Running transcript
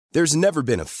There's never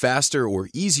been a faster or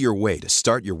easier way to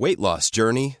start your weight loss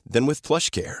journey than with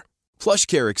PlushCare.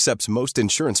 PlushCare accepts most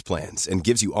insurance plans and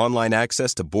gives you online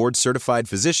access to board-certified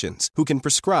physicians who can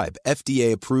prescribe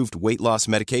FDA-approved weight loss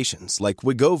medications like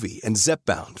Wegovy and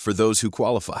Zepbound for those who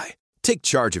qualify. Take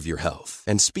charge of your health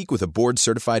and speak with a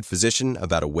board-certified physician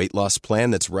about a weight loss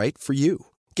plan that's right for you.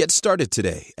 Get started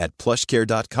today at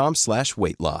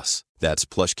plushcare.com/weightloss. That's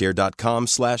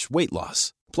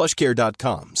plushcare.com/weightloss.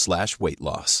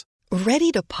 plushcare.com/weightloss.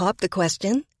 Ready to pop the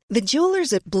question? The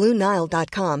jewelers at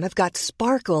BlueNile.com have got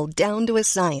sparkle down to a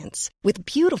science with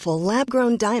beautiful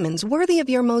lab-grown diamonds worthy of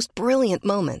your most brilliant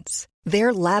moments.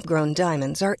 Their lab-grown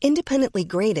diamonds are independently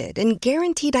graded and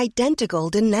guaranteed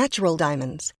identical to natural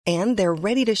diamonds, and they're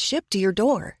ready to ship to your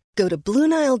door. Go to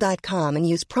BlueNile.com and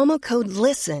use promo code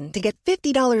LISTEN to get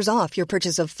 $50 off your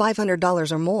purchase of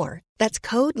 $500 or more. That's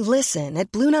code LISTEN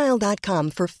at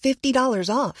BlueNile.com for $50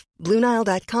 off.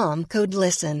 BlueNile.com, code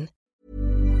LISTEN.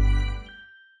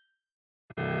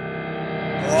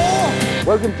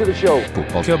 Welcome to the show.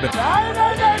 Fotballklubben.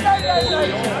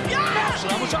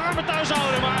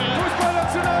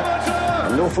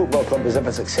 No football club is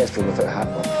ever successful without a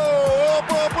hat.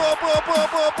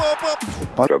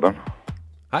 Fotballklubben.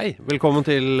 Hei, velkommen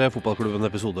til Fotballklubben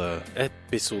episode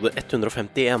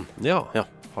 151. Ja,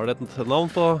 har det et navn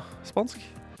på spansk?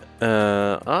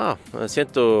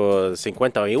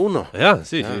 151. Ja,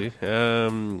 sier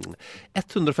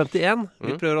 151.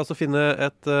 Vi prøver altså å finne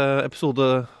et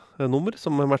episodenummer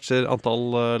som matcher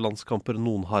antall landskamper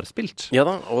noen har spilt. Ja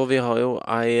da, og vi har jo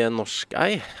ei norsk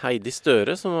Heidi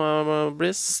Støre, som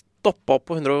ble stoppa opp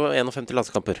på 151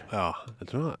 landskamper. Ja, jeg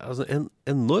tror altså en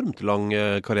enormt lang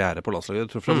karriere på landslaget.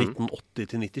 Jeg tror fra 1980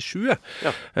 til 97.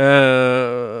 Ja.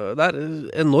 Det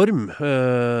enorm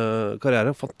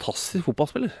karriere. Fantastisk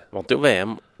fotballspiller. Vant jo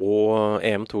VM og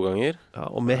EM 2 ganger.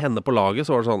 Ja, og med henne på laget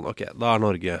så var det sånn, ok, da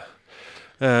Norge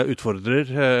utfordrer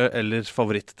eller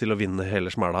favoritt til å vinne hele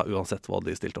smæla uansett hva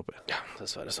de stilte opp i. Ja,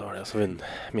 dessverre så har de altså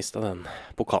mistet den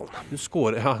pokalen. Hun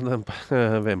skårer, ja, den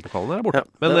VM-pokalen er borte.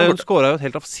 Ja, men hun skåret jo et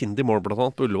helt avsindig mål blant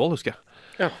annet på Ullevål, husker jeg.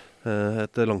 Ja.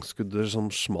 Et langskudder som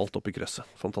smalt opp i krøsset.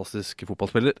 Fantastisk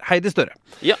fotballspiller. Heidi Støre.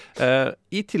 Ja.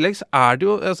 I tillegg så det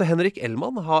jo, altså Henrik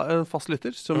Ellmann har en fast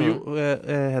lytter, som jo,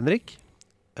 Henrik,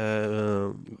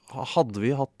 hadde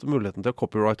vi hatt muligheten til å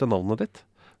copyrighte navnet ditt,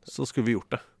 så skulle vi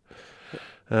gjort det.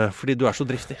 Fordi du så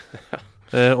driftig.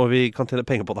 Og vi kan tjene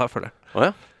penger på det her, føler jeg.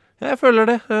 Ja? Jeg føler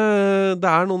det. Det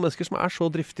noen mennesker som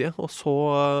så driftige og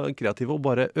så kreative og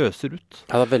bare øser ut.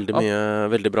 Ja, det veldig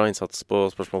bra innsats på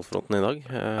spørsmålsfronten i dag.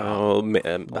 Og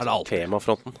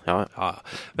temafronten. Ja.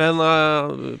 Men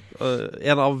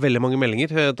en av veldig mange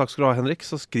meldinger, takk skal du ha Henrik,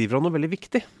 så skriver han noe veldig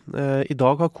viktig. I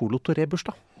dag har Kolo Touré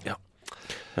bursdag. Ja.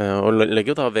 Og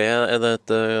legger jo da ved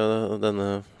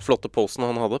denne flotte posten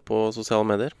han hadde på sosiale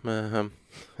medier med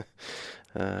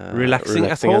Relaxing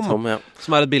at home, ja.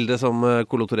 Som et bilde som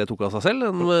Kolo Touré tok av seg selv,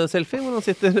 en selfie hvor han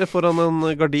sitter foran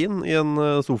en gardin i en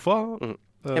sofa en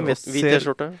hvit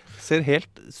t-skjorte, ser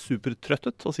helt supertrøtt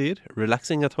ut og sier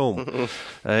relaxing at home.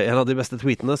 En av de beste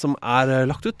tweetene som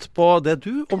lagt ut på det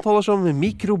du omtaler som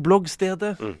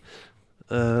mikroblogg-stedet,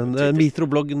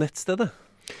 mikroblogg-nettstedet.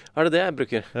 Det det jeg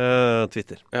bruker?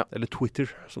 Twitter. Ja. Eller Twitter,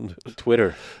 som du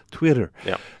Twitter.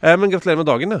 Ja. Men gratulerer med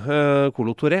dagen,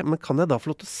 Kolo Touré. Men kan jeg da få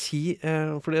lov til å si,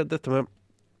 fordi dette med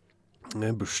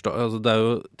bursdag, altså det jo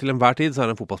til enhver tid så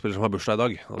det en fotballspiller som har bursdag i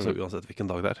dag, altså uansett hvilken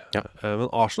dag det Ja. Men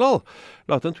Arsenal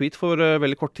la ut en tweet for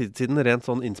veldig kort tid siden, rent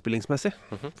sånn innspillingsmessig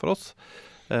for oss,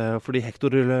 fordi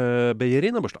Hector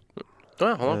Bellerin har bursdag.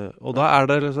 Ja. Og da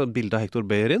det liksom bilde av Hector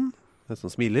Bellerin, som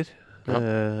smiler. Ja.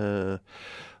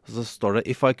 Så står det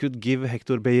If I could give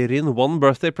Hector Bellerin one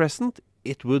birthday present,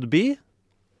 it would be.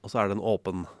 Og så det en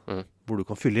åpen hvor du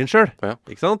kan fylle inn selv. Ja.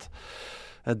 Ikke sant?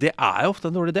 Det jo ofte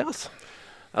en dårlig idé, altså.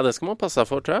 Ja, det skal man passe seg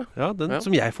for, tror jeg. Ja, den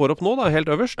som jeg får opp nå da, helt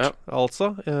øverst. Ja.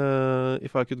 Altså,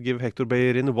 if I could give Hector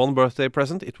Bellerin one birthday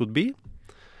present, it would be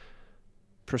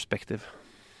perspective.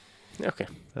 Ja, ok.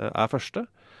 Første.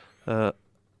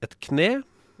 Et kne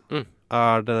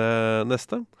det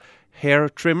neste. Hair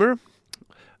trimmer.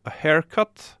 A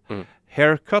haircut,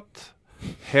 haircut,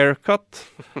 haircut,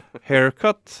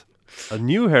 haircut, a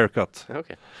new haircut.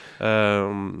 Okay.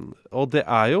 Og det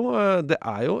jo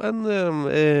en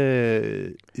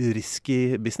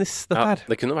risky business, dette her.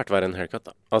 Det kunne vært verre en haircut,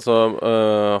 da. Altså,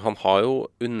 han har jo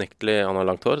unektelig, han har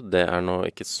langt hår. Det nå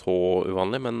ikke så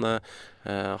uvanlig, men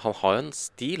han har jo en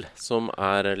stil som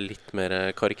litt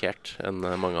mer karikert enn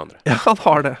mange andre. Ja, han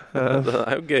har det. Det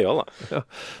jo gøyal, da. Ja.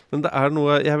 Men det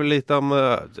noe, jeg vil litt om,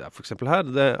 for eksempel her,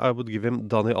 I would give him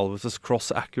Dani Alves' cross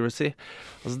accuracy.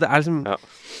 Altså, det liksom,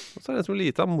 så det liksom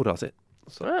lite av mora si.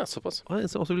 Ja, såpass. Og jeg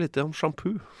også litt om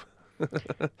shampoo.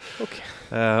 Ok.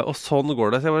 Og sånn går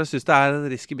det. Så jeg bare synes det er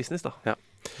en risky business, da. Ja.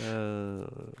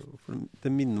 For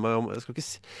det minner meg om, jeg skal ikke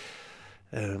si,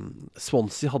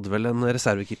 Swansea hadde vel en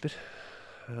reservekeeper.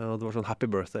 Og det var sånn happy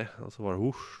birthday. Og så var det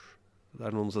det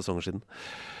er noen sesonger siden.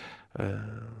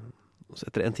 Og så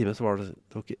etter en time så var det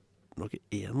var ikke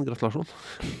én gratulasjon.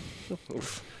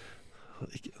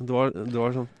 Det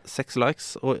var sånn 6 likes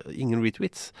og ingen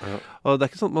retweets. Ja. Og det er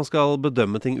ikke sånn at man skal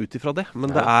bedømme ting ut ifra det, men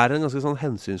det er en ganske sånn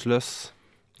hensynsløs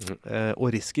og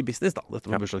risky business, da, dette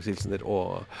med bursdagshilsener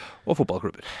og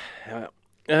fotballklubber. Ja.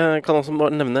 Jeg kan også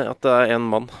bare nevne at det er en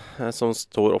mann som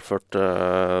står oppført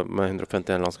med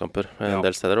 151 landskamper en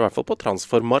del steder, i hvert fall på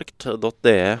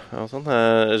transfermarkt.de og sånn.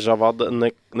 Javad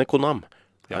Nekonam.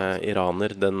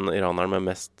 Iraner, den iraneren med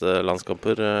mest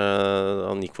landskamper,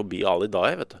 han gikk forbi Ali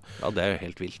Daei, vet du. Ja, det er jo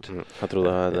helt vilt. Jeg tror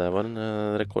det var en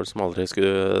rekord som aldri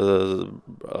skulle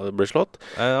bli slått.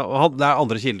 Det er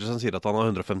andre kilder som sier at han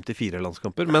har 154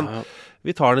 landskamper, men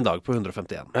vi tar den i dag på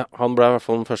 151. Ja, han ble i hvert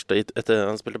fall den første, etter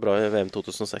han spilte bra i VM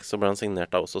 2006, så ble han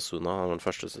signert av Osasuna, han var den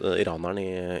første iraneren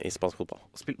i spansk fotball.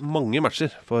 Spilt mange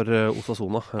matcher for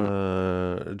Osasuna,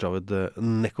 Javad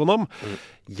Nekonam.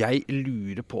 Jeg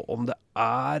lurer på om det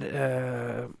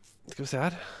skal vi se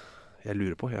her. Jeg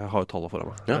lurer på, jeg har jo tallet foran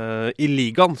meg. I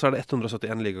ligaen så er det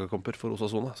 171 ligakamper for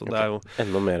Osasuna, så det er jo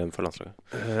enda mer enn for landslaget.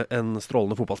 En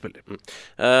strålende fotballspiller.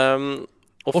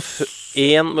 Vi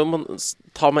må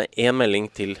ta med en melding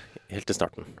til helt til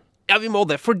starten. Ja, vi må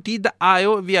det, fordi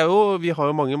vi har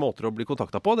jo mange måter å bli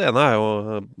kontaktet på. Det ene er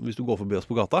jo, hvis du går forbi oss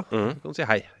på gata, så kan du si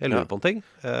hei, jeg lurer på en ting.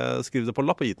 Skriv det på en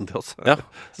lapp og gi den til oss. Ja.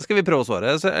 Så skal vi prøve å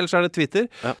svare. Ellers er det Twitter.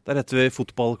 Ja. Der heter vi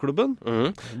Fotballklubben.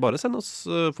 Bare send oss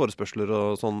forespørsler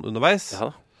og sånn underveis.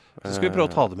 Ja. Så skal vi prøve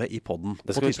å ta det med i podden.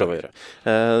 Det skal vi prøve å gjøre.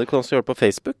 Du kan også gjøre det på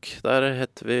Facebook. Der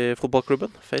heter vi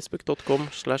Fotballklubben.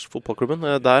 Facebook.com/fotballklubben.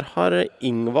 Der har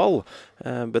Ingvald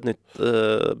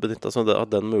benyttet seg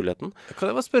av den muligheten. Kan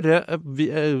jeg bare spørre,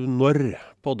 når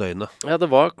på døgnet? Ja, det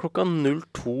var klokka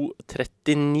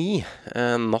 02:39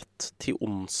 natt til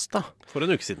onsdag. For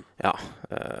en uke siden. Ja,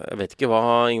 jeg vet ikke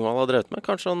hva Ingvald har drevet med.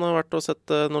 Kanskje han har vært og sett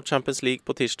noe Champions League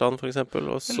på tirsdagen, for eksempel.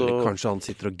 Eller kanskje han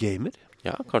sitter og gamer?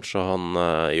 Ja, kanskje han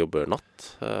jobber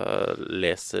natt,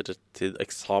 leser til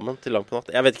eksamen til langt på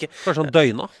natt. Jeg vet ikke. Kanskje han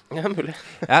døgna? Ja, mulig.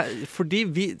 Ja, fordi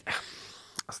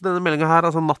denne meldingen her,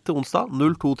 altså natt til onsdag,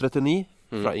 02:39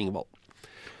 fra Ingvald.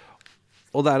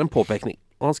 Og det er en påpekning.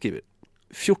 Og han skriver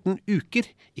 14 uker,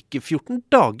 ikke 14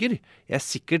 dager. Jeg er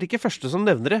sikkert ikke første som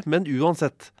nevner det, men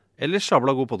uansett. Eller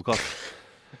sabla god podcast.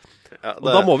 Ja,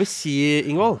 og da må vi si,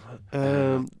 Ingvald,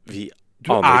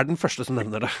 du er den første som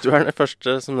nevner det. Du er den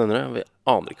første som nevner det. Vi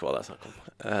aner ikke hva det er snakk om.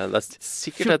 Det er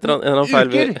sikkert en eller annen feil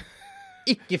uker,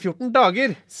 ikke 14 dager.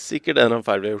 Sikkert en eller annen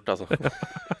feil vi har gjort, altså.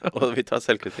 Og vi tar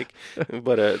selvkritikk.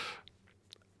 Bare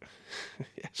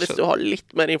hvis du har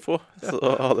litt mer info, så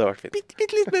hadde det vært fint.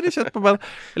 Bitte litt mer kjøtt på beina.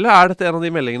 Eller er dette en av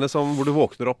de meldingene hvor du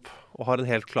våkner opp og har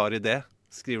en helt klar idé,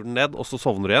 skriver den ned, og så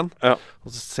sovner du igjen, og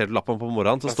så ser du lappen på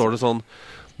morgenen, så står det sånn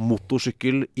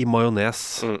motorsykkel i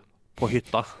majones på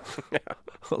hytta.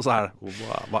 Og så er det,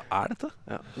 hva er dette?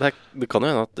 Ja, det kan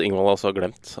jo hende at Ingvald også har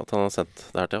glemt at han har sendt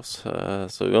det her til oss.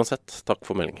 Så uansett, takk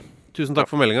for meldingen. Tusen takk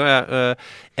for meldingen.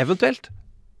 Eventuelt,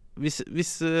 hvis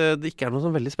det ikke er noe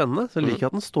sånn veldig spennende, så liker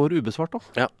jeg at den står ubesvart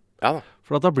også. Ja da.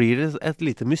 For da blir det et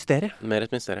lite mysterie. Mer et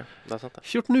mysterie, det er sant det.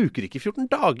 14 uker, ikke 14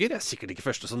 dager. Jeg er sikkert ikke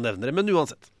første som nevner det, men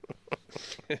uansett.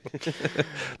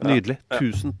 Nydelig.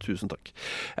 Tusen takk.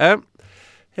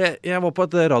 Jeg var på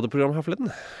et radioprogram her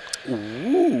forleden.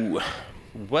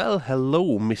 Well,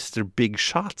 hello, Mr. Big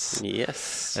Shots.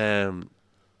 Yes.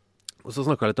 Og så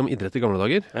snakket jeg litt om idrett i gamle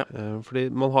dager. Fordi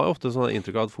man har jo ofte sånn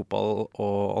inntrykk av at fotball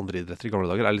og andre idretter i gamle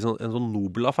dager er liksom en sånn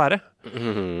nobel affære.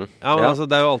 Altså,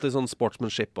 det er jo alltid sånn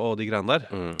sportsmanship og de greiene der.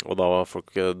 Og da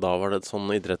var det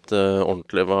sånn idrett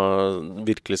ordentlig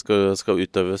virkelig skal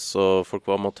utøves, og folk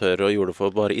var amatører og gjorde det for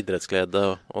bare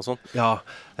idrettsglede og sånn. Ja,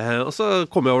 og så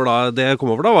kom jeg over da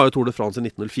var jo Tour de France i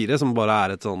 1904, som bare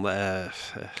er et sånn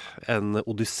en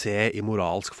odyssé i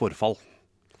moralsk forfall.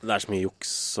 Det er så mye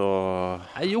juks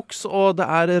og det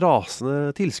er rasende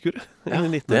tilskuere i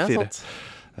 1904. Det er sant.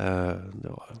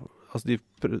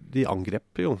 De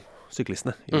angrep jo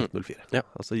syklistene i 1904. Ja.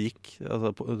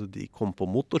 De kom på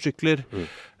motorsykler,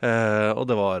 og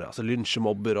det var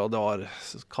lynsjemobber, og det var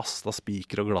kastet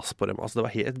spiker og glass på dem. Det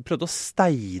var prøvde å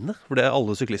steine for det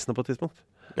alle syklistene på et tidspunkt.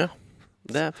 Ja,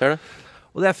 det er fair det.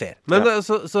 Og det er fair. Men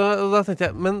så da tenkte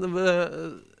jeg,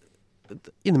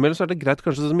 innimellom så er det greit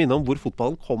kanskje å minne om hvor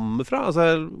fotballen kommer fra.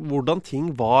 Hvordan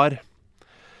ting var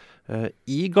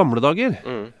i gamle dager.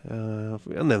 Jeg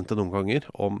har nevnt det noen ganger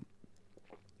om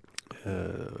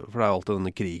For det alltid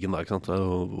denne krigen da, ikke sant?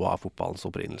 Hva fotballens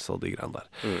opprinnelse og de greiene der.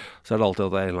 Så det alltid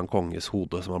at det en eller annen konges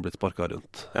hode som har blitt sparket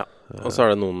rundt. Ja, og så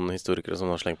det noen historikere som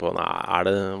har slengt på, nei,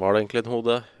 var det egentlig et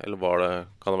hode? Eller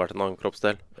kan det ha vært en annen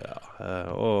kroppsdel? Ja,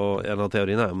 og en av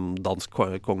teoriene en dansk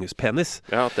konges penis.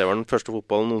 Ja, at det var den første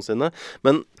fotballen noensinne.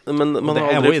 Men man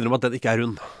har jeg må innrømme at den ikke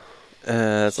rund.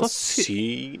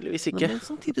 Sannsynligvis ikke. Men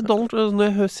samtidig,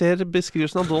 når jeg ser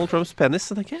beskrivelsen av Donald Trumps penis,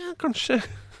 så tenker jeg kanskje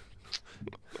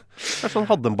sånn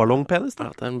hadde en ballongpenis da.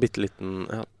 Ja, det en bitteliten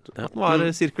At den var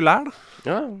sirkulær da.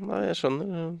 Ja, nei, jeg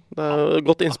skjønner. Det et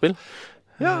godt innspill.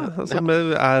 Ja, altså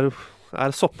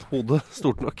er sopphode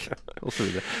stort nok og så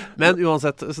videre. Men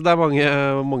uansett, så det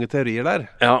mange teorier der.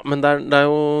 Ja, men det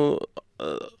jo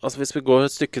altså hvis vi går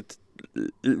et stykke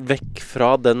vekk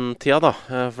fra den tida da,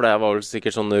 for det var vel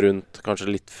sikkert sånn rundt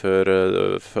kanskje litt før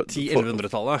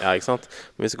 10-1100-tallet. Ja, ikke sant?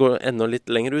 Men hvis vi går enda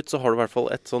litt lenger ut, så har du i hvert fall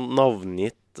et sånn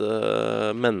navngitt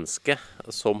menneske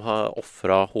som har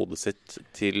offret hodet sitt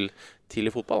til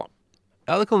i fotball da.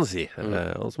 Ja, det kan du si.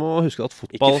 Og så må man huske at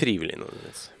fotball... Ikke frivillig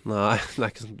nødvendigvis. Nei,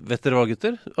 det ikke sånn. Vet dere hva,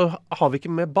 gutter? Har vi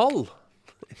ikke med ball?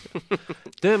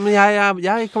 Men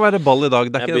jeg kan være ball i dag.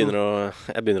 Jeg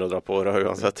begynner å dra på året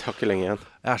uansett. Jeg har ikke lenge igjen.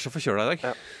 Jeg så forkjølet i dag.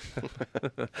 Ja.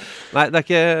 Nei, det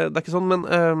ikke sånn, men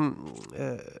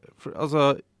altså,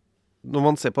 når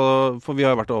man ser på, for vi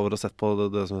har vært over og sett på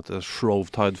det som heter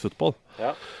Shrovetide football.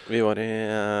 Ja, vi var i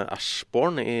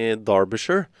Ashbourne i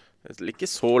Derbyshire. Ikke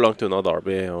så langt unna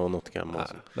Derby og Nottingham.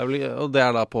 Og det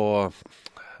da på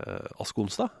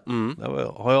Askonsdag. Det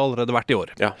har jo allerede vært i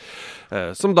år. Ja.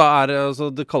 Som da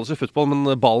altså, det kalles jo fotball,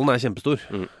 men ballen kjempestor.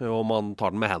 Og man tar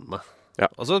den med hendene. Ja.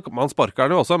 Altså, man sparker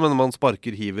den jo også, men man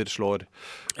sparker, hiver, slår,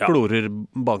 klorer,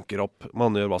 banker opp.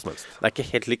 Man gjør hva som helst. Det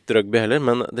ikke helt likt rugby heller,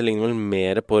 men det ligner vel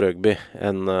mer på rugby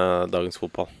enn dagens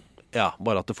fotball. Ja,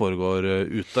 bare at det foregår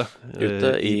ute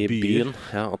i byen.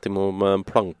 Ja, at de må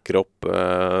plankre opp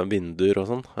vinduer og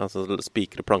sånn. Altså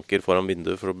spikre planker foran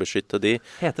vinduer for å beskytte de.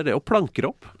 Heter det å plankre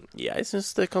opp? Jeg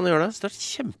synes det kan gjøre det. Det et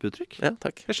kjempeuttrykk. Ja,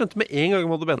 takk. Jeg skjønte med en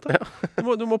gang hva du mente. Ja.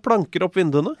 Du må plankre opp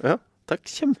vinduene. Ja. Takk.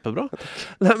 Kjempebra.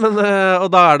 Nei, men, og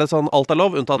da det sånn, alt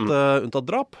lov, unntatt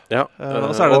drap. Ja.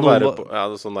 Og så det noe...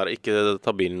 det sånn der, ikke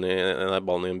ta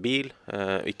ballen i en bil,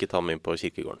 ikke ta den inn på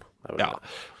kirkegården. Ja,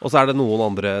 og så det noen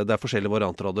andre, det forskjellige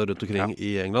varianter av det rundt omkring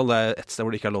i England. Det et sted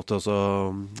hvor det ikke lov til å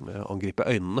angripe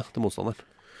øynene til motstanderen.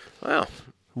 Ja.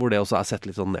 Hvor det også sett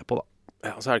litt sånn ned på da.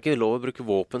 Ja, og så det ikke lov å bruke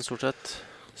våpen stort sett.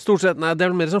 Stort sett, nei, det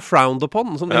vel mer sånn frowned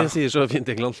upon, som de sier så fint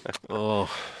i England.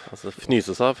 Altså,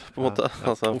 fnyses av, på en måte.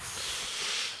 Altså.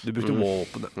 Du brukte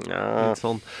våpen, litt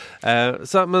sånn.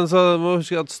 Men så må du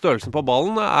huske at størrelsen på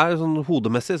ballen sånn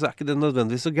hodemessig, så ikke det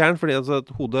nødvendigvis så gæren, fordi altså, et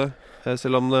hode,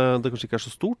 selv om det kanskje ikke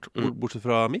så stort, bortsett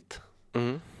fra mitt.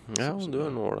 Ja, du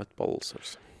noe et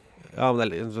ballstørrelse. Ja, men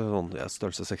det sånn,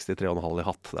 størrelse 63,5 i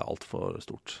hatt, det alt for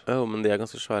stort. Ja, men de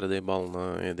ganske svære, de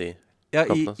ballene i de... Ja,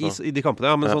 i de kampene,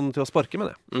 ja, men sånn til å sparke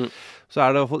med det. Så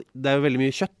det jo veldig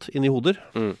mye kjøtt inni hoder,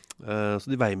 så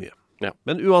de veier mye. Ja.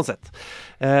 Men uansett,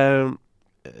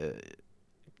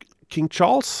 King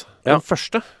Charles, den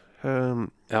første,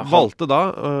 valgte da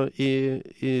i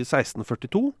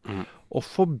 1642 å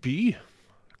forby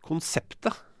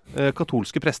konseptet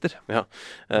katolske prester. Ja,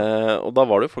 og da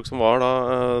var det jo folk som var da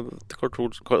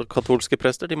katolske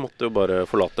prester, de måtte jo bare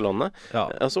forlate landet. Ja.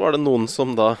 Og så var det noen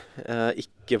som da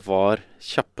ikke var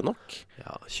kjappe nok.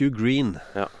 Ja, Hugh Green.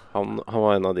 Ja, han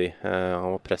var en av de.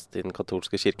 Han var prest i den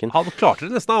katolske kirken. Han klarte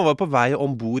det nesten, han var på vei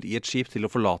ombord i et skip til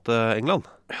å forlate England.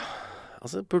 Ja.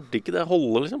 Altså, burde ikke det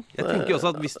holde, liksom? Jeg tenker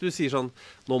også at hvis du sier sånn,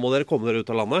 nå må dere komme dere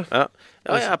ut av landet. Ja,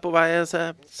 jeg på vei,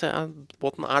 se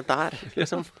båten der,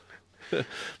 liksom.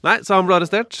 Nei, så han ble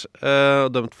arrestert,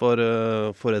 dømt for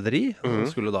forræderi. Han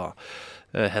skulle da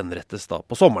henrettes da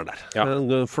på sommeren der. Ja.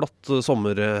 En flott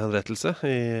sommerhenrettelse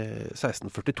i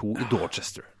 1642 i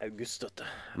Dorchester. August, vet du.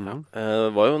 Ja. Det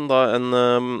var jo da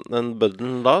en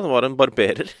bøddel da, det var en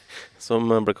barberer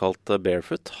som ble kalt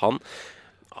Barefoot. Han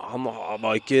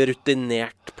var ikke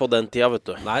rutinert på den tida, vet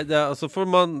du. Nei, det jo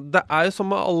som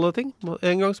med alle ting.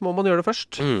 En gang så må man gjøre det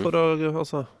først, for å,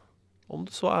 altså... Om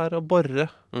det så å borre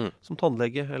som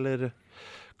tannlege, eller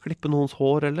klippe noens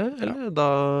hår, eller da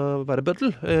være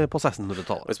bøddel på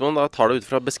 1600-tallet. Hvis man da tar det ut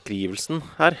fra beskrivelsen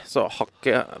her, så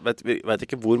vet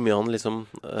ikke hvor mye han liksom...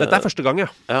 Dette første gang,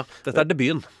 ja. Dette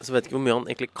debuten. Så vet ikke hvor mye han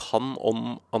egentlig kan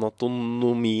om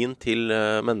anatomien til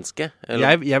mennesket.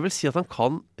 Jeg vil si at han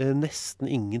kan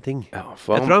nesten ingenting. Ja,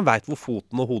 jeg tror han vet hvor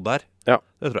foten og hodet Ja.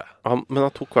 Det tror jeg. Men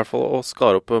han tok I hvert fall og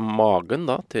skar opp magen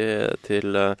da,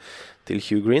 til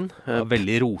Hugh Green.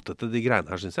 Veldig rotete de greiene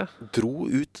her, synes jeg. Dro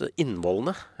ut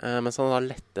innvollene, mens han da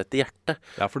lette etter hjertet.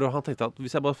 Ja, for han tenkte at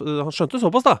han skjønte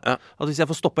såpass da, at hvis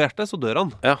jeg får stoppe hjertet, så dør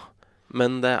han. Ja,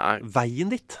 men det veien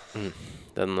dit.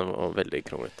 Den var veldig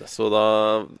kronglete. Så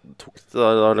da tok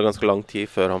det ganske lang tid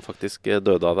før han faktisk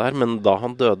døde av det her. Men da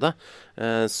han døde,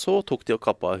 så tok de og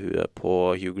kappa huet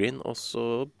på Hugh Green, og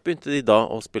så begynte de da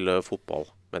å spille fotball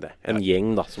med det. En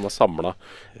gjeng da, som var samlet.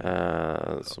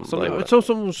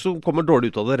 Som kommer dårlig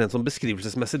ut av det, rent sånn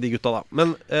beskrivelsesmessig, de gutta da.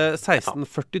 Men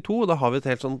 1642, da har vi et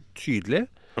helt sånn tydelig,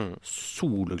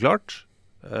 soleklart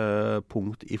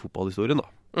punkt I fotballhistorien da.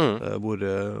 Hvor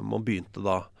man begynte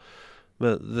da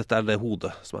dette det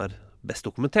hodet som best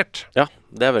dokumentert. Ja,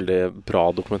 det veldig bra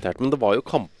dokumentert. Men det var jo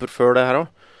kamper før det her også.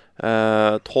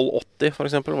 1280 for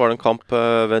eksempel var det en kamp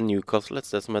ved Newcastle, et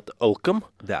sted som heter Ulcombe.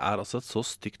 Det altså et så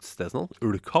stygt sted sånn,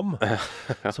 Ulkhamn,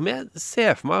 som jeg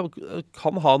ser for meg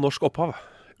kan ha norsk opphav.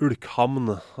 Ulkhamn,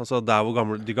 altså der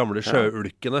hvor de gamle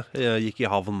sjøulkene gikk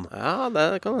I havn. Ja, det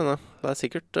kan hende. Det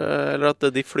sikkert, eller at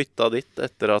de flyttet dit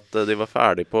etter at de var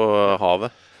ferdig på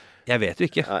havet. Jeg vet jo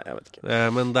ikke. Nei, jeg vet ikke.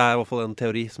 Men det I hvert fall en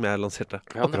teori som jeg lanserte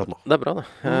akkurat nå. Det bra det.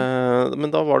 Men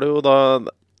da var det jo da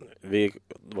det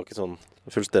var ikke sånn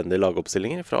fullstendige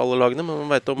lagoppstillinger fra alle lagene, men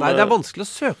man vet om... Nei, det vanskelig å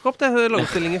søke opp det,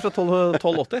 lagoppstillinger fra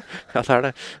 1280. Ja,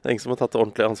 det. Det ingen som har tatt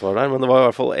ordentlig ansvar der, men det var I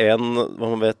hvert fall hva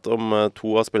man vet om to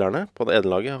av spillerne. På det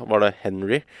ene laget var det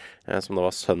Henry, som da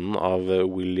var sønnen av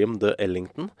William de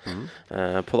Ellington.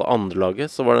 På det andre laget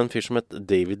så var det en fyr som het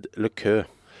David LeCoeur.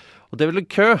 Og David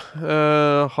LeCoeur,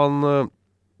 han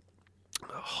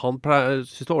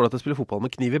synes det var ålreit å spille fotball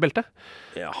med kniv I beltet.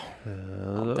 Ja.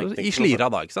 I slira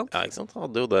da, ikke sant? Ja, ikke sant?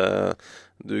 Hadde jo det.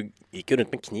 Du gikk jo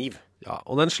rundt med kniv. Ja,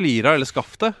 og den slira eller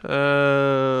skaftet,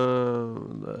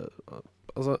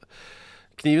 altså,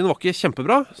 kniven var ikke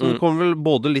kjempebra, så det kom vel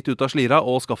både litt ut av slira,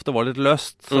 og skaftet var litt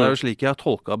løst. Så det jo slik jeg har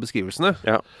tolket beskrivelsene.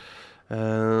 Ja.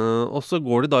 Og så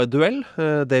går de da I duell,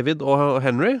 David og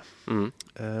Henry.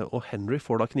 Og Henry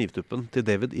får da knivtuppen til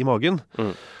David I magen,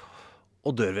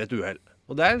 og dør ved et uhell.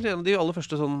 Og det en av de aller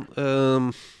første sånn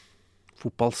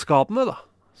fotballskadene da,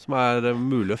 som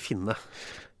mulig å finne.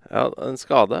 Ja, en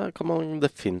skade kan man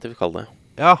definitivt kalle det.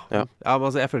 Ja. Men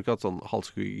altså, jeg føler ikke at sånn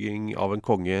halskugging av en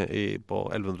konge på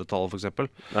 1100-tallet for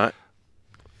eksempel. Nei.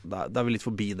 Det vi litt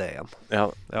forbi det igjen. Ja,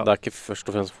 det ikke først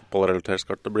og fremst fotballrelatert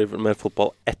skart. Det blir mer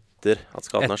fotball etter at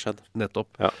skaden har skjedd.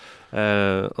 Nettopp. Ja.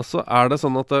 Og så det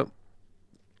sånn at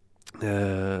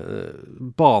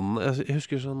banen, jeg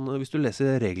husker sånn, hvis du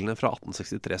leser reglene fra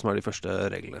 1863, som de første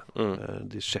reglene,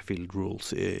 de Sheffield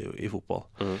Rules I fotball,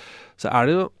 så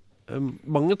det jo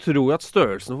mange tror jo at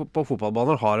størrelsen på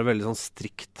fotballbaner har en veldig sånn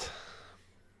strikt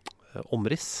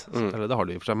omriss, eller det har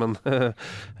de I og for seg, men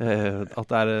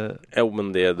at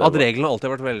at reglene alltid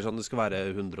har vært veldig sånn, det skal være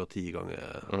 110 ganger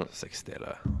 60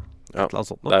 eller et eller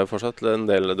annet sånt. Det jo fortsatt en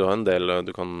del, en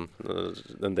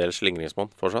del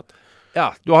slingringsmonn fortsatt.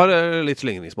 Ja, du har litt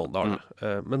slingringsmonn, det har du.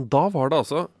 Men da var det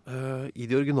altså, I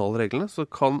de originale reglene, så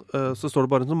står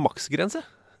det bare en sånn maksgrense.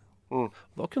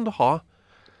 Da kunne du ha,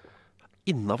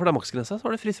 innenfor den maksgrensa, så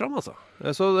var det fritt fram, altså.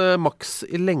 Så maks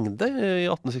I lengde I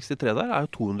 1863 der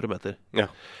jo 200 meter. Ja.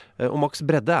 Og maks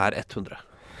bredde 100.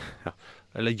 Ja.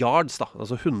 Eller yards da,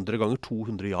 altså 100 ganger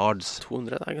 200 yards.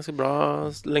 200, det ganske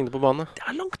bra lengde på bane. Det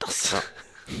langt, ass! Ja.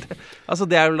 Altså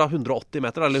det vel da 180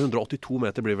 meter, eller 182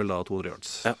 meter blir vel da 200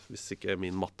 yards, hvis ikke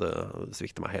min matte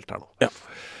svikter meg helt her nå. Ja.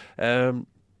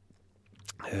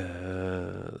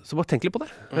 Så bare tenk litt på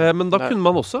det. Men da kunne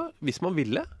man også, hvis man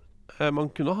ville, man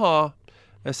kunne ha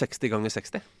 60 ganger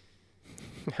 60.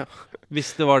 Ja.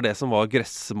 Hvis det var det som var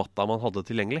gressmatta man hadde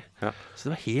tilgjengelig. Ja. Så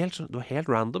det var helt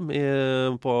random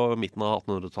på midten av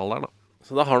 1800-tallet der da.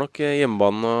 Så da har nok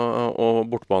hjemmebane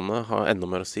og bortbane enda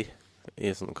mer å si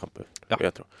I sånne kamper,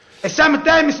 jeg tror.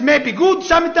 Sometimes may be good,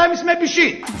 sometimes may be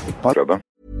shit.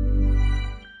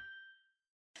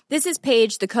 This is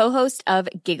Paige, the co-host of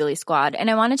Giggly Squad, and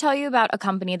I want to tell you about a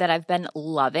company that I've been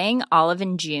loving, Olive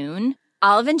 & June.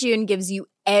 Olive & June gives you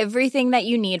everything that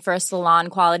you need for a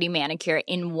salon-quality manicure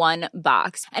in one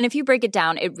box. And if you break it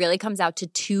down, it really comes out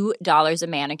to $2 a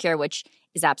manicure, which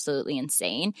is absolutely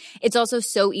insane. It's also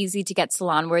so easy to get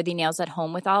salon-worthy nails at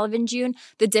home with Olive & June.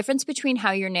 The difference between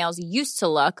how your nails used to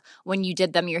look when you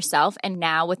did them yourself and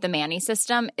now with the Mani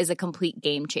system is a complete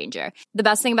game changer. The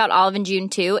best thing about Olive & June,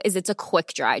 too, is it's a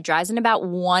quick dry. Dries in about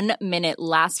 1 minute,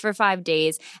 lasts for 5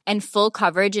 days, and full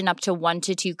coverage in up to 1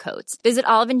 to 2 coats. Visit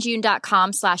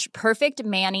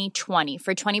oliveandjune.com/perfectmani20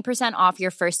 for 20% off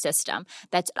your first system.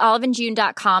 That's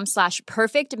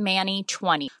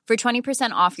oliveandjune.com/perfectmani20 for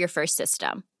 20% off your first system.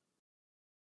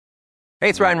 Hey,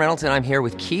 it's Ryan Reynolds, and I'm here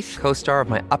with Keith, co-star of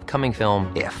my upcoming film,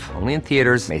 If, only in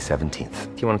theaters May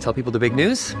 17th. Do you want to tell people the big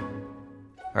news?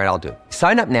 All right, I'll do it.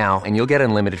 Sign up now and you'll get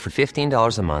unlimited for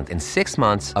 $15 a month and 6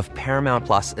 months of Paramount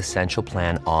Plus Essential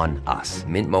Plan on us.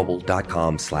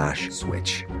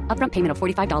 MintMobile.com/switch. Upfront payment of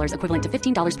 $45 equivalent to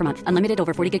 $15 per month. Unlimited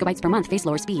over 40 gigabytes per month. Face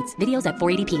lower speeds. Videos at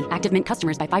 480p. Active Mint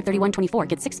customers by 531.24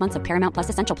 get 6 months of Paramount Plus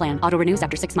Essential Plan. Auto renews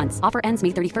after 6 months. Offer ends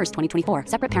May 31st, 2024.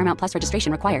 Separate Paramount Plus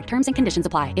registration required. Terms and conditions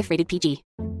apply if rated PG.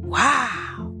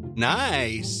 Wow.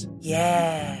 Nice.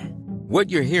 Yeah. What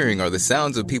you're hearing are the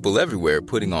sounds of people everywhere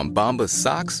putting on Bombas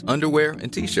socks, underwear, and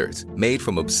T-shirts made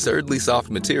from absurdly soft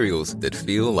materials that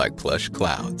feel like plush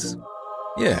clouds.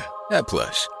 Yeah, that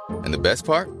plush. And the best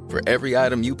part? For every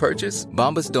item you purchase,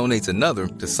 Bombas donates another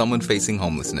to someone facing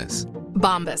homelessness.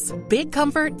 Bombas. Big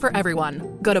comfort for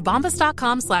everyone. Go to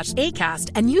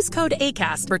bombas.com/ACAST and use code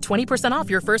ACAST for 20% off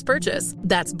your first purchase.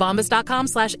 That's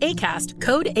bombas.com/ACAST.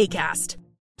 Code ACAST.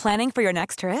 Planning for your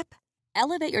next trip?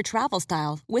 Elevate your travel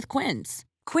style with Quince.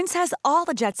 Quince has all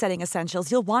the jet-setting essentials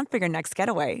you'll want for your next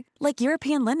getaway, like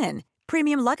European linen,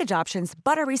 premium luggage options,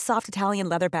 buttery soft Italian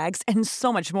leather bags, and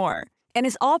so much more. And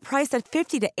is all priced at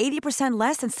 50 to 80%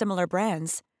 less than similar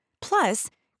brands. Plus,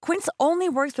 Quince only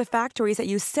works with factories that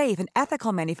use safe and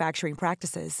ethical manufacturing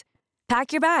practices.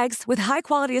 Pack your bags with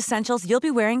high-quality essentials you'll be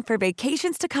wearing for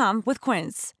vacations to come with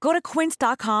Quince. Go to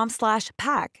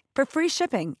quince.com/pack for free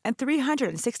shipping and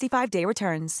 365-day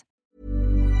returns.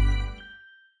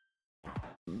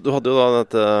 Du hadde jo da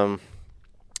dette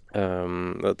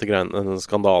denne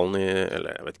skandalen eller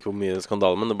jeg vet ikke hvor mye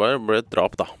skandalen, men det ble et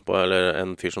drap da, eller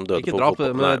en fyr som døde ikke på drap,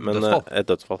 men et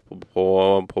dødsfall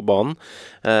på banen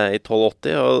i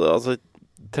 1280, og altså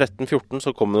 1314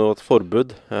 så kom det jo et forbud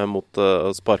mot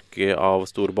å sparke av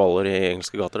store baller i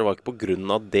engelske gater. Det var ikke på grunn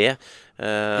av det.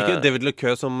 Ikke David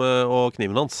LeCoeur og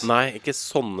kniven hans? Nei, ikke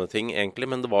sånne ting egentlig,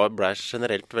 men det ble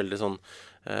generelt veldig sånn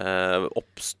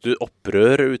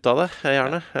opprør ut av det,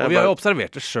 gjerne. Og vi har jo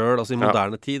observert det selv, altså i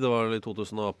moderne tid, det var i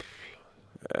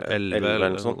 2011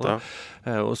 eller sånt, ja.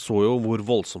 Og så jo hvor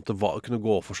voldsomt det kunne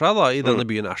gå for seg da, i denne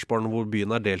byen Ashbourne, hvor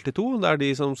byen delt i to. Det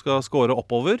de som skal skåre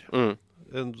oppover, et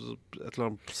eller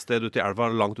annet sted ut i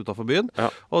elva, langt utenfor byen,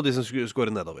 og de som skulle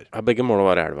skåre nedover. Ja, begge målene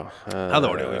var i elva. Ja, det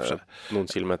var det jo i og for seg. Noen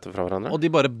kilometer fra hverandre. Og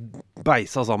de bare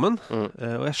beisa sammen, og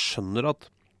jeg skjønner at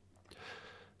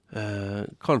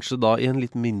kanskje da i en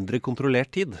litt mindre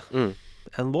kontrollert tid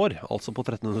enn vår, altså på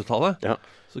 1300-tallet,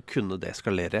 så kunne det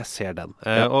eskalere. Jeg ser den.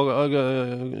 Og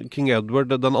King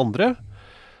Edward den andre,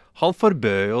 han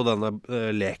forbød jo denne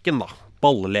leken da,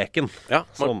 balleleken,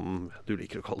 som du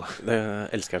liker å kalle det.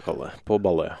 Det elsker jeg å kalle det, på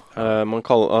Balløya. Man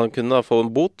kunne da få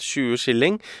en bot, 20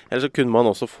 skilling, eller så kunne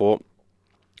man også få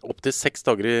opp til 6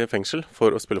 dager i fengsel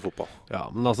for å spille fotball.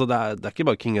 Ja, men altså det er ikke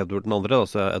bare King Edward den andre,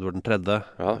 altså Edward den tredje,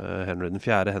 Henry den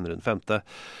fjerde, Henry den femte.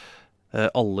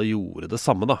 Alle gjorde det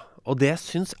samme da. Og det jeg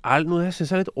synes noe jeg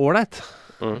synes litt ålreit,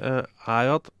 er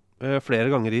jo at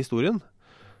flere ganger i historien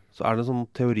så det en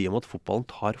sånn teori om at fotballen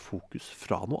tar fokus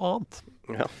fra noe annet.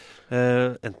 Ja.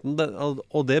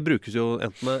 Og det brukes jo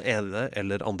enten den ene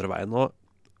eller andre veien. Og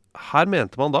her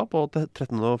mente man da på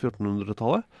 1300- og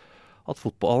 1400-tallet at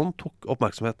fotballen tok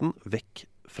oppmerksomheten vekk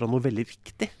fra noe veldig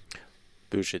viktig.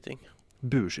 Bueskyting.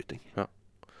 Ja.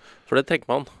 For det tenker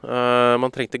man.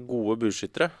 Man trengte gode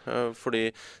bueskyttere,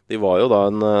 fordi det var jo da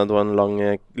det var en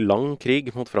lang krig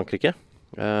mot Frankrike.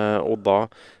 Og da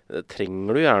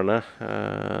trenger du gjerne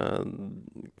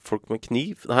folk med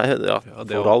kniv. Nei,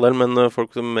 for all del, men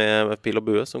folk med pil og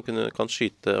bue som kan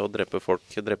skyte og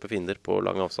drepe fiender på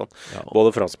lang avstand. Ja.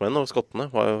 Både franskmennene og skottene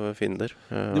var jo fiender.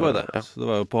 De var jo det. Så det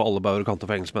var jo på alle bauer og kanter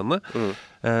for engelskmennene.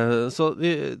 Så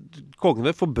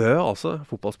kongene forbød altså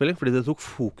fotballspilling fordi det tok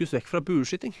fokus vekk fra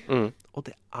bueskyting. Og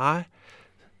det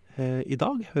i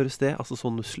dag høres det altså så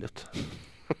nusselig ut.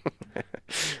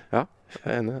 Ja.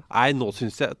 Jeg enig. Nei, nå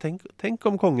synes jeg tenk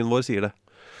om kongen vår sier det.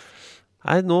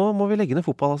 Nei, nå må vi legge ned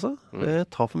fotball altså. Det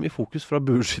tar for mye fokus fra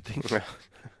bueskyting. Ja.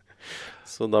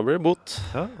 Så da blir det bot.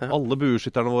 Ja, alle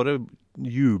bueskytterne våre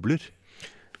jubler.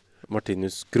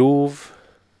 Martinus Grov.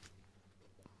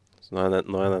 Så nå har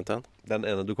jeg nevnt en. Den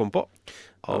ene du kom på.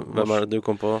 Hvem det du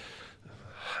kom på?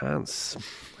 Hans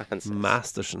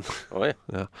Masterson. Oi.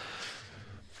 Ja.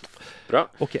 Bra.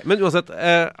 Ok, men uansett,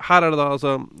 her det da,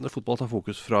 altså, fotball tar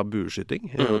fokus fra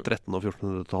bueskyting i 1300- og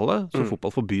 1400-tallet, så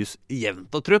fotball forbys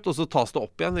jevnt og trutt, og så tas det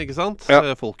opp igjen, ikke sant?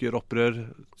 Ja. Folk gjør opprør,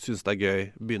 synes det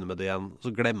gøy, begynner med det igjen, så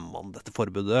glemmer man dette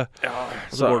forbudet,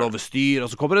 og så går det over styr,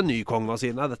 og så kommer en ny konge og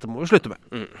sier, nei, dette må vi slutte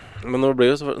med. Men det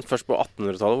blir jo først på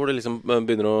 1800-tallet, hvor det liksom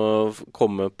begynner å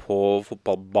komme på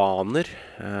fotballbaner.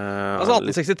 Altså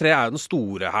 1863 jo den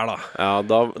store her da.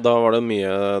 Ja, da var det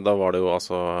mye, da var det jo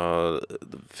altså,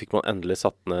 fikk man endelig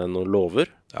satt ned noen lover.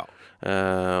 Ja.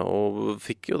 Og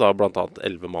fikk jo da blant annet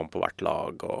 11 mann på hvert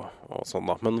lag og sånn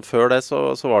da. Men før det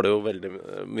så var det jo veldig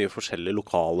mye forskjellige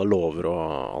lokale lover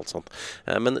og alt sånt.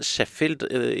 Men i Sheffield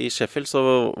så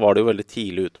var det jo veldig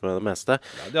tidlig ute med det meste.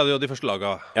 Ja, de hadde jo de første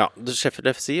laget. Ja, Sheffield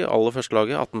FC, aller første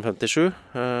laget, 1857.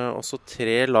 Og så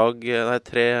 3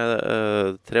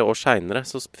 år senere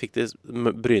så fikk de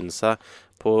bryne seg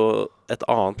på et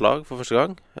annet lag for første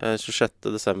gang. 26.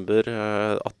 desember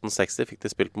 1860 fikk de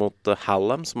spilt mot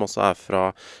Hallam, som også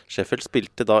fra Sheffield.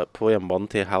 Spilte da på hjemmebanen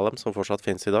til Hallam, som fortsatt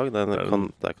finnes i dag. Det er den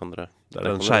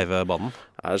skeive banen.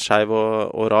 Det er skeiv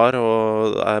og rar,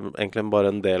 og det er egentlig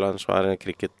bare en del av en svær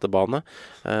cricketbane.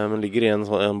 Men ligger i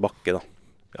en bakke da.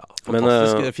 Ja,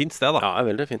 fantastisk fint sted da. Ja, det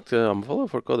veldig fint. Jeg anbefaler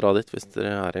folk å dra dit hvis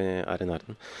dere er i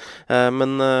nærheten.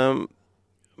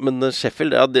 Men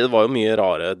Sheffield, ja, det var jo mye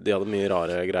rare. De hadde mye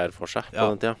rare greier for seg på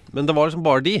den tida. Men det var liksom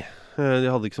bare de. De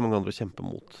hadde ikke så mange andre å kjempe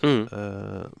mot.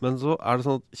 Men så er det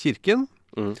sånn at kirken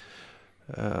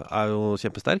er jo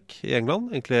kjempesterk i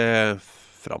England. Egentlig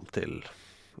fram til...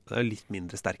 Det er litt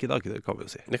mindre sterk i dag, det kan vi jo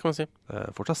si. Det kan vi si.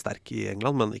 Fortsatt sterk i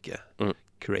England, men ikke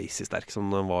crazy sterk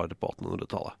som den var på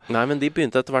 1800-tallet. Nei, men de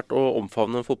begynte etter hvert å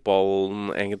omfavne fotballen,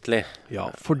 egentlig. Ja,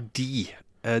 fordi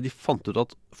de fant ut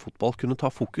at fotball kunne ta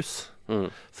fokus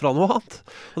fra noe annet.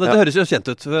 Og dette høres jo kjent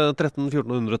ut.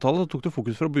 1300-1400-tallet tok du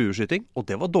fokus fra bueskyting, og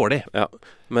det var dårlig. Ja,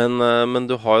 men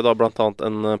du har jo da blant annet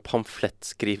en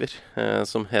pamflettskriver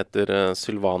som heter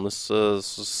Sylvanus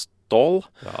Ståhl,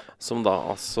 som da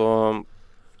altså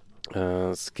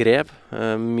skrev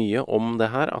mye om det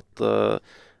her, at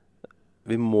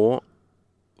vi må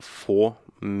få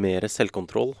mer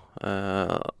selvkontroll.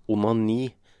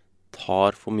 Onani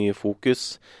tar for mye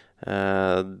fokus.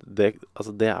 Det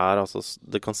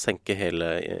kan senke hele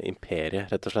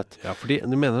imperiet, rett og slett. Ja, fordi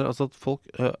de mener altså at folk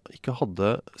ikke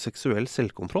hadde seksuell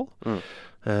selvkontroll.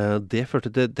 Det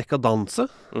førte til dekadanse,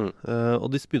 og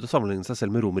de begynte å sammenligne seg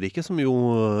selv med Romerriket, som jo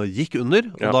gikk under,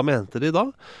 og da mente de da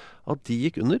at de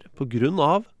gikk under på grunn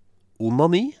av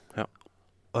onani,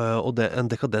 og en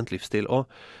dekadent livsstil. Og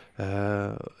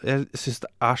jeg synes det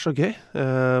er så gøy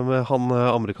med han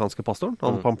amerikanske pastoren.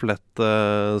 Han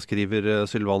pamflettskriver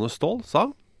Sylvanus Ståhl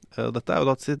sa, dette er jo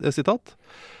da et sitat: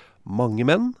 «Mange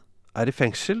menn er i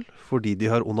fengsel fordi de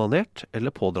har onanert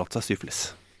eller pådratt seg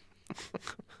syfilis.»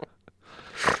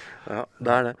 Ja,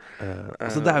 det er det.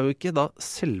 Altså det er jo ikke da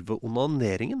selve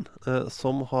onaneringen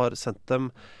som har sendt dem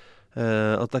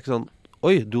at det er ikke sånn: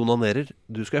 «Oi, du onanerer,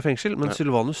 du skal i fengsel.» Men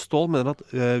Sylvanus Ståhl mener at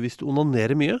hvis du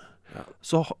onanerer mye,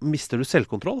 så mister du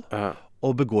selvkontroll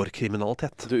og begår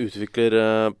kriminalitet. Du utvikler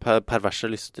perverse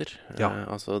lyster.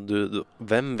 Altså,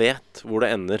 hvem vet hvor det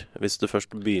ender hvis du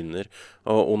først begynner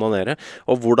å onanere?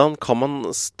 Og hvordan kan man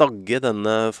stagge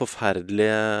denne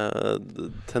forferdelige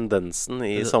tendensen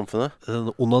i samfunnet?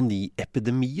 Den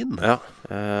onaniepidemien.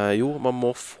 Jo, man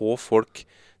må få folk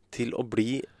til å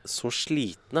bli så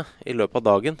slitne i løpet av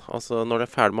dagen. Altså når de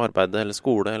er ferdig med arbeid eller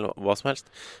skole eller hva som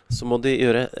helst, så må de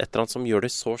gjøre et eller annet som gjør de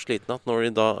så slitne at når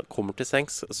de da kommer til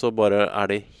sengs, så bare er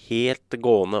de helt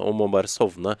gående og må bare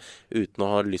sovne uten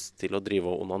å ha lyst til å drive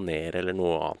og onanere eller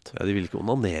noe annet. Ja, de vil ikke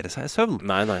onanere seg i søvn.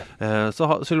 Nei. Så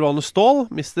Sylvanus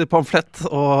Ståhl mister pamflett,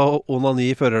 og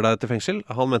onani fører deg til fengsel.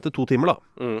 Han mente 2 timer da.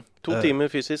 2 timer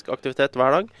fysisk aktivitet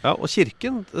hver dag. Ja, og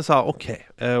kirken sa ok,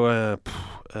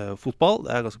 fotball,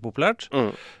 det er ganske populært.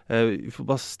 Vi får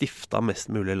bare stifte mest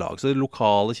mulig lag. Så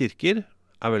lokale kirker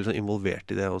er veldig sånn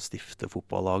involvert i det å stifte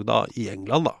fotballag da, i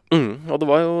England da. Og det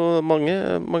var jo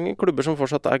mange klubber som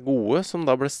fortsatt er gode, som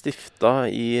da ble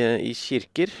stiftet i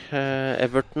kirker.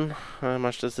 Everton,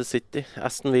 Manchester City,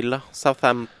 Aston Villa,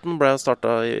 Southampton ble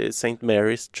startet i St.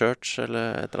 Mary's Church,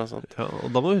 eller et eller annet sånt. Ja,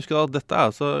 og da må vi huske da, at dette er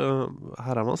altså,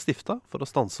 her er man stiftet for å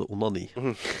stanse onani.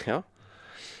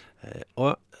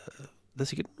 Og det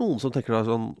er sikkert noen som tenker da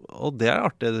sånn, og det er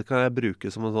artig, det kan jeg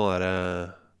bruke som en sånn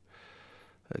der,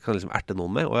 jeg kan liksom erte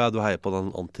noen med, og ja, du heier på den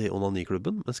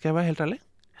anti-onani-klubben, men skal jeg være helt ærlig?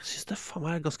 Jeg synes det faen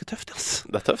meg er ganske tøft, ass.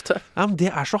 Det er tøft, det. Ja, men det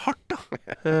er så hardt, da.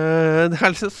 Det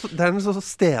er en sånn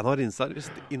stenhård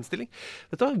innstilling.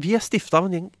 Vet du hva, vi er stiftet av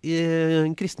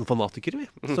en kristenfanatikere,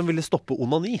 som ville stoppe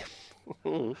onani.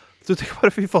 Så du tenker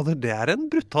bare, fy fader, det er en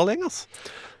brutal gjeng, ass.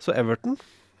 Så Everton,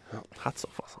 hats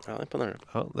off, altså. Ja, imponerende.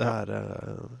 Ja, det er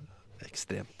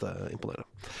ekstremt imponerende.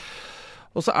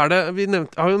 Og så er det, jeg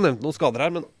har jo nevnt noen skader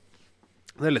her, men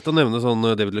det er lett å nevne sånn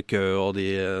David Lequeux og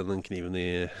den kniven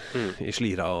i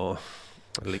Slira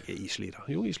eller ikke i Slira.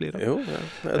 Jo, i Slira. Jo, ja.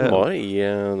 Den var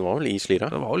vel i Slira.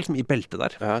 Den var vel liksom i beltet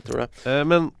der. Ja, jeg tror det.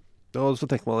 Men så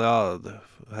tenker man, ja,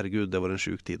 herregud, det var en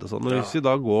syk tid og sånn. Men hvis vi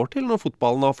da går til når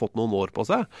fotballen har fått noen år på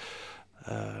seg,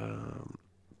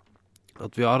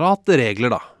 at vi har hatt regler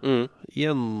da, i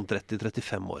en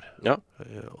 30-35 år. Ja.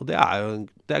 Og det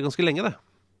er ganske lenge det.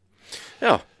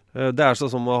 Ja. Det er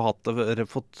sånn som å ha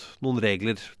fått noen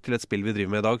regler til et spill vi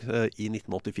driver med i dag, i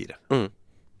 1984.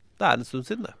 Det er en stund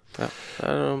siden det. Ja, det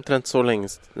er omtrent så lenge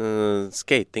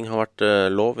skating har vært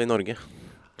lov i Norge.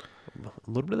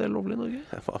 Når ble det lovlig i Norge?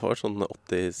 Det var sånn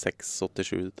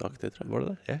 86-87-aktig, tror jeg. Var det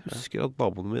det? Jeg husker at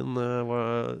naboen min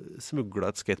smuglet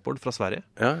et skateboard fra Sverige.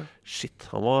 Ja. Shit,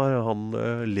 han var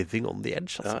living on the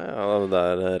edge, altså. Ja, det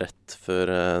er rett før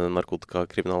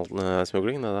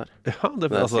narkotikakriminalsmugling, det der. Ja, det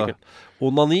er altså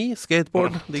onani,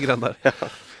 skateboard, de greiene der. Ja.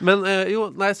 Men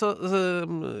så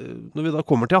når vi da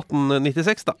kommer til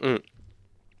 1896 da,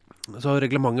 så har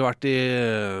reglementet vært i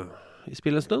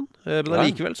spill en stund, men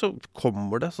likevel så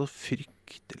kommer det så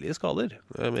fryktelige skader.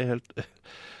 Man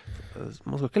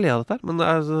skal ikke le av dette her, men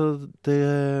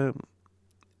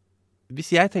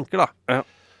hvis jeg tenker da,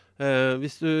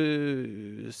 hvis du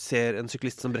ser en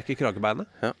syklist som brekker kragebeinet,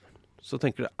 så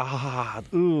tenker du,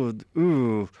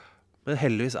 men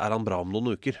heldigvis er han bra om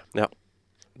noen uker. Ja,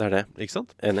 det er det. Ikke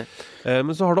sant? Enig.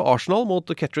 Men så har du Arsenal mot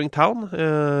Kettering Town,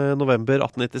 november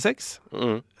 1896.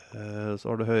 Så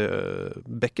har du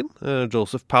Becken,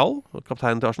 Joseph Powell,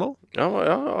 kapteinen til Arsenal. Ja,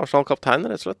 Arsenal-kaptein,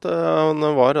 rett og slett. Han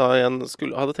var da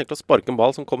hadde tenkt å sparke en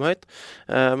ball som kom høyt,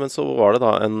 men så var det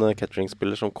da en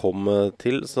Kettering-spiller som kom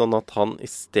til, sånn at han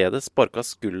i stedet sparket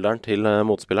skulderen til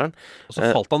motspilleren. Og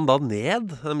så falt han da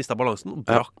ned, mistet balansen, og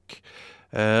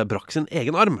brakk sin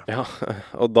egen arm. Ja,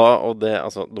 og det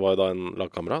var jo da en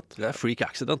lagkamerat. Det er freak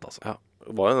accident, altså. Ja.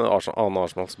 Det var en annen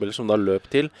Arsenal-spiller som da løp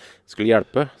til, skulle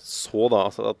hjelpe, så da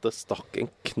at det stakk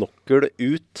en knokkel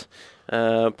ut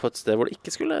på et sted hvor det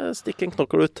ikke skulle stikke en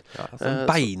knokkel ut. Ja, en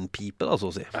beinpipe da,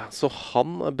 så å si. Ja, så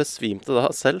han besvimte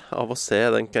da selv av å se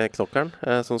den knokkelen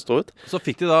som stod ut. Så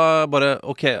fikk de da bare,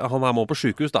 ok, han her må på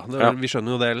sykehus da, vi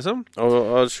skjønner jo det liksom.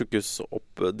 Og sykehus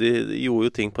de gjorde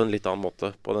jo ting på en litt annen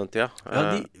måte på den tida.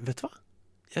 Ja, vet du hva?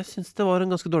 Jeg synes det var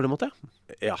en ganske dårlig måte,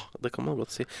 ja. Det kan man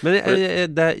godt si. Men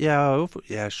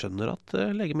jeg skjønner at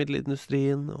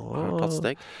legemiddelindustrien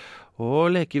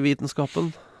og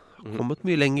lekevitenskapen har kommet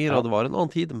mye lenger, og det var en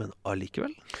annen tid, men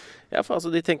allikevel. Ja, for altså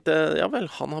de tenkte, ja vel,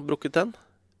 han har brukket den.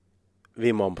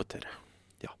 Vi må amputere.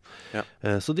 Ja.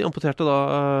 Så de amputerte da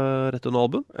rett under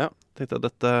albuen. Ja. Tenkte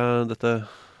at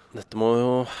dette må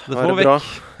jo være bra.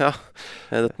 Ja,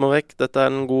 dette må vekk. Dette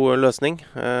er en god løsning.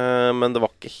 Men det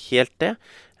var ikke helt det.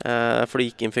 For det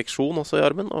gikk infeksjon også i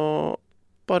armen, og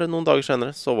bare noen dager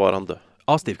senere så var han død.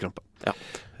 Av stivkrampe. Ja.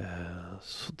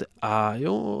 Så det er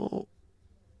jo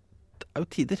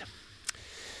tider.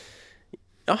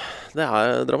 Ja, det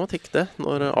er dramatikk det,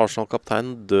 når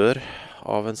Arsenal-kapteinen dør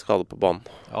av en skade på banen.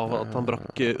 Ja, at han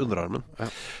brakk underarmen.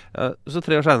 Ja. Så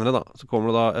 3 år senere da, så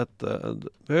kommer det da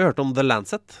vi har hørt om The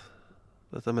Lancet,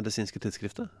 dette medisinske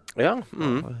tidsskriftet. Ja.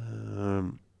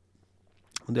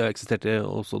 De har eksistert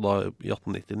også da i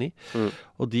 1899.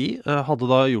 Og de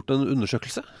hadde da gjort en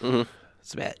undersøkelse.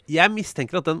 Så jeg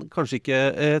mistenker at den kanskje ikke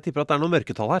tipper at det er noe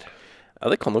mørketall her. Ja,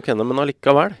 det kan nok hende, men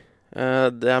allikevel.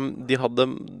 De hadde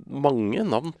mange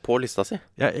navn på lista si.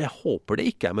 Jeg håper det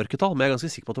ikke er mørketall, men jeg er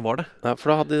ganske sikker på at det var det. Ja, for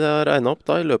da hadde de regnet opp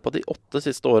da, i løpet av de 8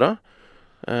 siste årene,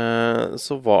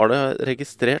 så var det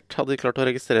hadde de klart å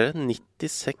registrere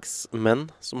 96 menn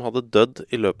som hadde dødd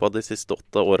i løpet av de siste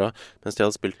 8 årene, mens de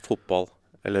hadde spilt fotball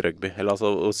eller rugby. Eller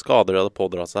altså skader de hadde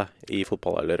pådratt seg i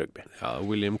fotball eller rugby. Ja,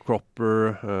 William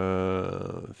Cropper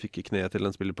fikk i kneet til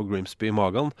en spiller på Grimsby i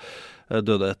magen.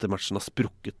 Døde etter matchen av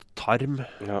sprukket tarm.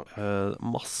 Ja.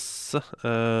 Masse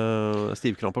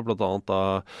stivkramper, blant annet da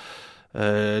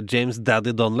James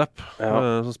Daddy Dunlap,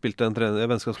 som spilte en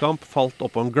vennskapskamp, falt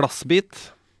opp på en glassbit.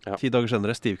 10 dager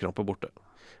senere stivkrampe borte.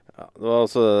 Ja, det var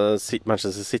altså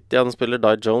Manchester City hadde en spiller,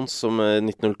 Di Jones, som i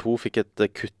 1902 fikk et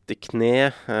kutt i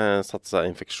kne, satte seg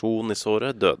infeksjon i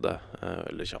såret, døde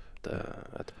veldig kjapt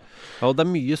etterpå. Ja, og det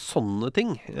er mye sånne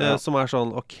ting som er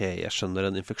sånn, ok, jeg skjønner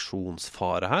en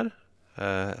infeksjonsfare her,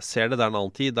 ser det der en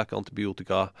annen tid, det er ikke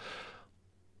antibiotika,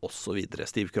 og så videre,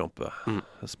 stivkrampe,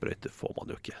 sprøyter får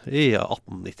man jo ikke i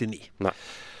 1899. Nei.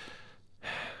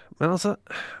 Men altså,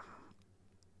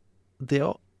 det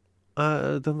å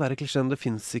den der klisjeen, det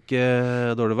finnes ikke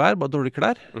dårlig vær, bare dårlige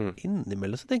klær.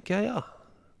 Innimellom så tenker jeg,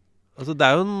 altså det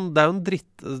er jo en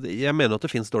dritt. Jeg mener at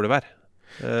det finnes dårlig vær,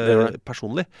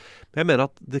 personlig. Men jeg mener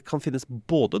at det kan finnes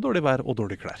både dårlig vær og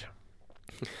dårlige klær.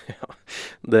 Ja,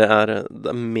 det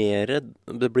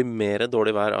blir mer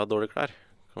dårlig vær av dårlige klær.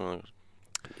 Kan man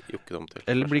jukke dem til.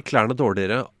 Eller blir klærne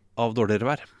dårligere av dårligere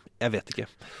vær? Jeg vet ikke.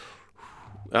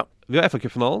 Ja. Vi har FA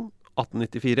Cup-finalen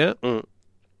 1894.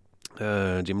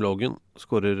 Jim Logan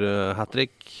skårer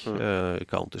hat-trick.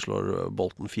 County slår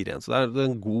Bolton 4-1. Så det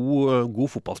en god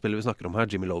fotballspiller vi snakker om her,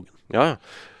 Jimmy Logan. Ja.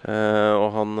 Og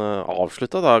han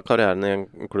avsluttet da karrieren i en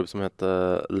klubb som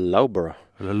heter Loughborough.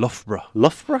 Eller Loughborough.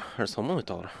 Loughborough? Er det sånn man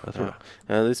uttaler det? Jeg tror det.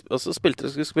 De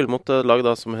skulle spille mot et lag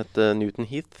da som heter Newton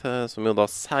Heath, som jo da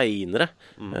senere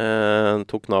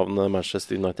tok navnet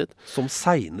Manchester United. Som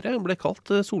senere ble kalt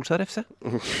Solskjær FC.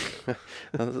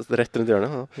 Rett rundt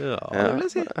hjørnet. Ja, det vil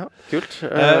jeg si. Ja, kult.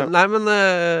 Nei,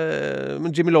 men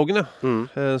Jimmy Logan,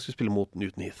 skulle spille mot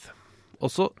Newton Heath.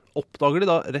 Og så oppdager de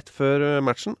da rett før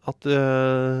matchen at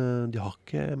de har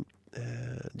ikke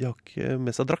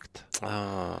med seg drakt.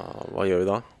 Hva gjør vi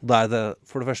da? Da det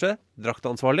for det første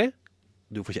draktansvarlig.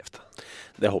 Du får kjeft.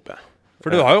 Det håper jeg. For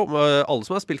du har jo alle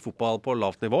som har spilt fotball på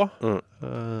lavt nivå,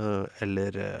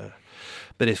 eller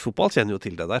bedriftsfotball, kjenner jo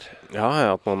til det der. Ja,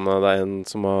 at det en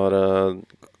som har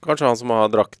kanskje han som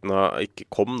har draktene ikke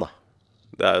kom da.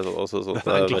 Det jo også sånn,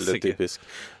 det veldig typisk.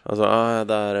 Altså,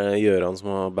 det Gjøran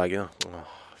som har baggen da.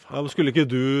 Ja, men skulle ikke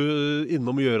du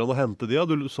innom Gjøran og hente de? Ja?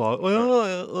 Du sa,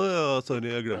 sorry,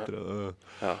 jeg glemte det.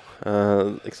 Ja,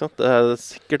 ikke sant? Det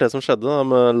sikkert det som skjedde da,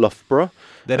 med Loughborough.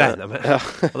 Det regner jeg med. Ja.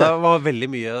 Og det var veldig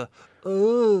mye...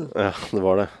 Ja, det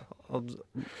var det.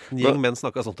 En gjeng menn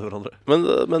snakket sånn til hverandre.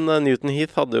 Men Newton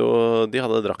Heath de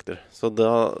hadde drakter. Så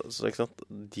ikke sant?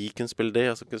 De kunne spille det,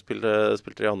 og så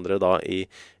spilte de andre da i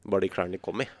bare de klærne de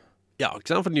kom i. Ja,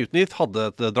 ikke sant? For Newton Heath hadde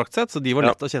et draktsett, så de var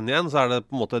lett å kjenne igjen. Så det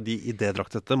på en måte de i det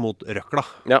draktsettet mot røkla.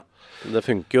 Ja, det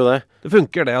funker jo det. Det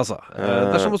funker det, altså.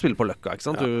 Det som å spille på løkka, ikke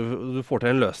sant? Du får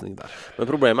til en løsning der. Men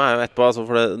problemet jo etterpå, altså,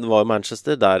 for det var jo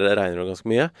Manchester, der regner det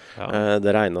ganske mye.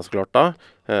 Det regnet så klart da.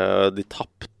 De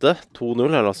tappte 2-0,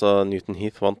 eller altså Newton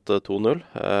Heath vant 2-0.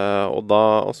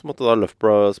 Og så måtte da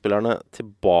Loughborough-spillerne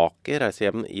tilbake, reise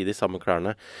hjem i de samme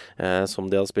klærne som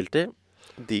de hadde spilt i.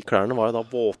 De klærne var jo da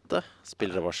våte,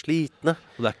 spillere var slitne.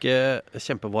 Og det ikke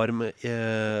kjempevarm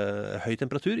høy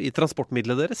temperatur i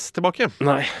transportmiddelet deres tilbake.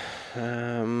 Nei,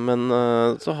 men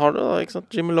så har du da, ikke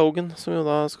sant, Jimmy Logan, som jo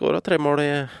da skåret 3 mål i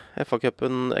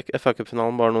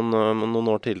FA-cupfinalen bare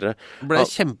noen år tidligere. Ble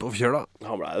kjempeoppkjørt da.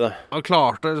 Han ble det. Han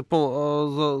klarte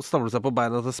å stavle seg på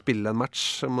beina til å spille en match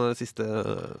med siste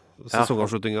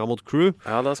sesongavslutningen mot Crew.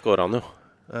 Ja, da skåret han jo.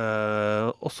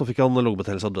 Og så fikk han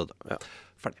lungebetennelse og døde. Ja.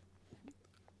 Ferdig.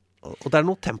 Og det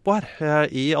noe tempo her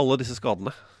i alle disse skadene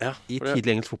i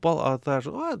tidlig engelsk fotball, at det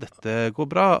sånn, dette går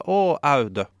bra, au,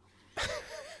 død.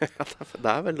 Ja,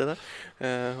 det veldig det.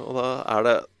 Og da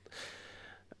det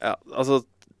altså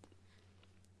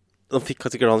han fikk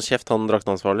sikkert han kjeft, han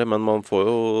draktansvarlig, men man får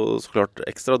jo så klart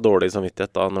ekstra dårlig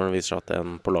samvittighet da, når det viser seg at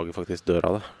en på laget faktisk dør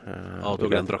av det. Du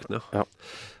har glemt drakten, ja.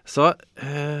 Så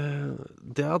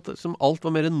det at som alt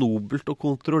var mer nobelt og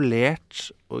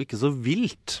kontrollert, og ikke så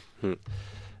vilt,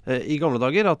 i gamle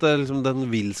dager, at liksom, den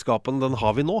villskapen den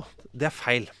har vi nå, det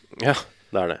feil. Ja,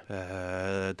 det det.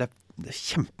 Det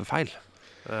kjempefeil,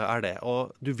 det.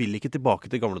 Og du vil ikke tilbake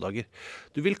til gamle dager.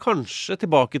 Du vil kanskje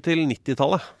tilbake til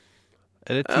 90-tallet,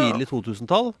 eller tidlig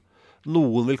 2000-tall.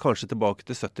 Noen vil kanskje tilbake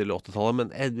til 70- eller 80-tallet, men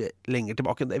lenger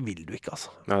tilbake, det vil du ikke, altså.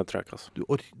 Nei, det tror jeg ikke, altså.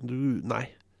 Nei.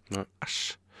 Æsj.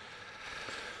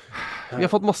 Vi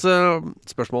har fått masse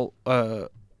spørsmål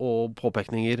og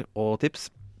påpekninger og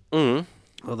tips.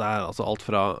 Og det altså alt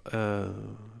fra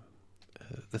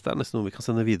dette nesten noe vi kan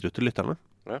sende videre ut til lytterne.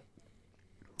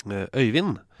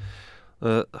 Øyvind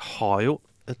har jo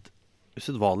et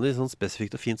usedvanlig sånn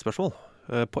spesifikt og fint spørsmål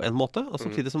på en måte, og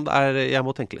samtidig som det jeg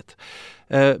må tenke litt.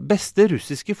 Beste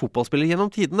russiske fotballspiller gjennom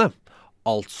tidene,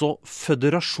 altså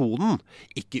føderasjonen,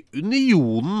 ikke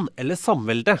unionen eller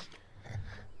samveldet.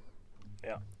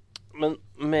 Men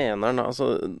mener han altså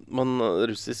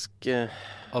russisk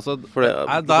altså,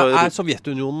 da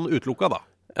Sovjetunionen utelukket da?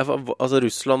 Altså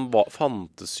Russland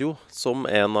fantes jo som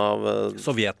en av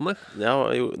Sovjetene? Ja,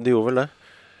 de gjorde vel det.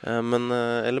 Men,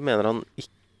 eller mener han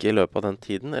ikke i løpet av den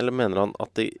tiden? Eller mener han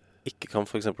at det ikke kan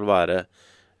for eksempel være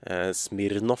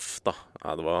Smirnov da?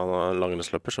 Ja, det var en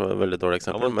langrennsløper, så veldig dårlig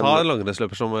eksempel. Ja, men ta en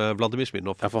langrennsløper som Vladimir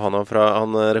Smirnov. Ja, for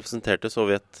han representerte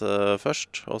Sovjet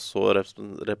først, og så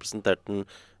representerte han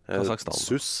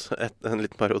SUS en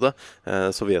liten periode.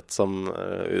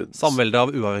 Samvelde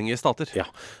av uavhengige stater. Ja,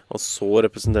 og så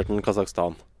representerte han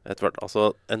Kazakhstan etter hvert.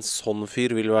 Altså, en sånn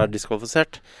fyr vil jo være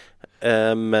diskvalifisert,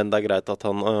 men det greit at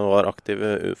han var aktiv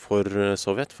for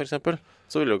Sovjet, for eksempel.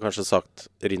 Så ville jo kanskje sagt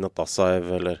Rinat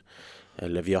Dasaev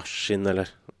eller Vyashin,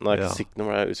 eller nå jeg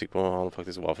usikker på om han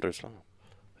faktisk var fra Russland.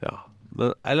 Ja,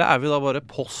 men, eller vi da bare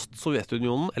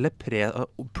post-Sovjetunionen, eller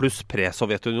pluss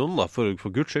pre-Sovjetunionen da, for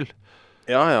Guds skyld?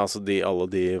 Ja, altså alle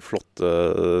de flotte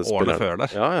spillerne. Årene før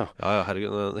der. Ja,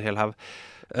 herregud, en hel haug.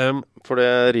 For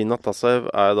det Rinat Tassev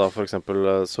da for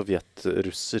eksempel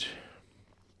sovjetrusser.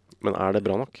 Men det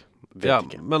bra nok? Vet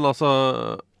ikke. Men altså...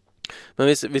 Men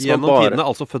hvis gjennom man bare... tidene,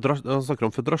 altså han snakker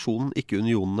om føderasjonen, ikke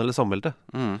unionen eller samveldet.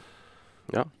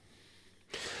 Ja.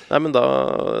 Nei, men da,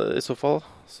 i så fall,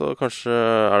 så kanskje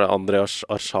det Andrei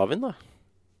Arshavin, da?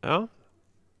 Ja.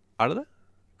 Det?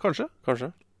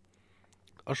 Kanskje.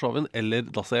 Arshavin eller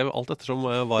Dassev, alt ettersom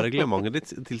hva reglementet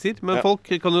ditt tilsier. Men folk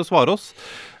kan jo svare oss.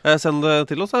 Send det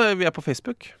til oss. Vi på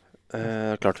Facebook.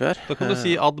 Klart vi Da kan du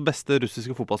si at beste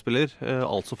russiske fotballspiller,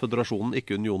 altså føderasjonen,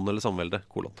 ikke unionen eller samveldet,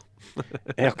 kolon.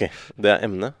 Ja, ok. Det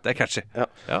emnet. Det catchy.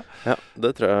 Ja,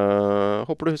 det tror jeg.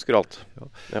 Håper du husker alt.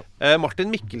 Ja.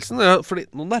 Martin Mikkelsen, fordi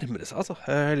nå nærmer det seg altså.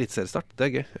 Eliteseriestart, det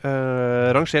gøy.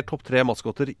 Rangert topp 3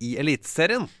 maskotter i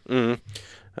Eliteserien.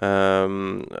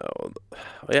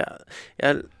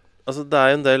 Altså, det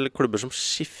jo en del klubber som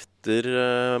skifter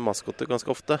maskotter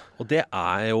ganske ofte. Og det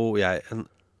jo jeg en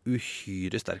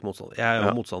uhyre sterk motstander. Jeg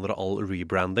jo motstander av all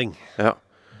rebranding. Ja.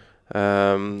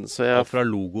 Så alt fra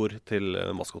logoer til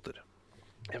maskotter.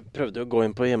 Jeg prøvde å gå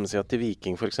inn på hjemmesida til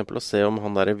Viking for eksempel, og se om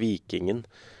han der Vikingen,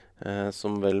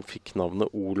 som vel fikk navnet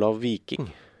Olav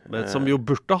Viking. Men som jo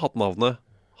burde hatt navnet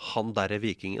han der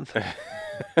Vikingen.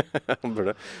 Han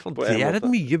burde. Det et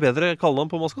mye bedre kallenavn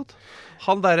på maskot.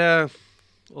 Han der,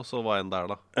 og så var en der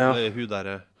da. Ja. Hun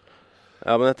der...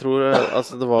 Ja, men jeg tror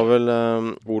altså, det var vel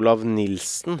Olav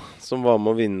Nilsen som var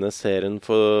med å vinne serien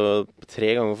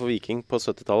 3 ganger for Viking på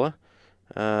 70-tallet.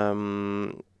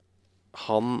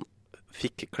 Han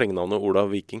fikk klengenavnet Olav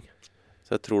Viking.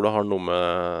 Så jeg tror det har noe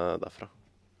med derfra.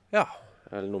 Ja.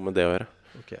 Eller noe med det å gjøre.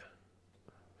 Ok.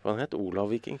 Han het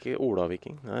Olav Viking, ikke Olav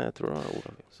Viking. Nei, jeg tror det var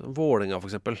Olav Viking. Så Vålinga for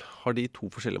eksempel, har de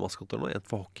 2 forskjellige maskotter nå? En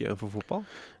for hockey og en for fotball?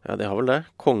 Ja, de har vel det.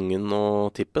 Kongen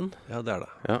og Tippen. Ja, det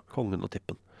det. Ja. Kongen og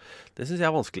Tippen. Det synes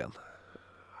jeg vanskelig igjen.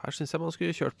 Her synes jeg man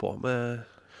skulle kjørt på med...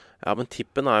 Ja, men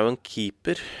Tippen jo en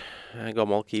keeper. En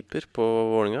gammel keeper på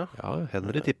Vålinga. Ja,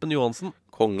 Henry Tippen Johansen.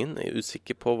 Kongen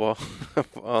usikker på hva...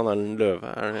 Han en løve.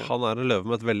 Han en løve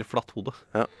med et veldig flatt hode.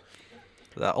 Ja.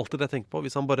 Det alltid det jeg tenker på.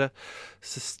 Hvis han bare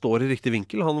står i riktig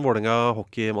vinkel, han Vålinga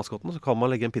hockeymaskotten, så kan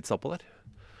man legge en pizza på der.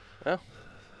 Ja.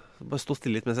 Bare stå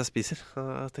stille litt mens jeg spiser.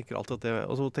 Jeg tenker alltid at det,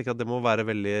 og så tenker jeg at det må være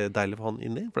veldig deilig for han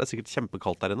inni, for det sikkert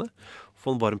kjempekaldt der inne.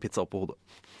 Få en varm pizza opp på hodet.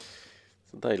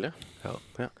 Så deilig.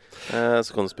 Ja.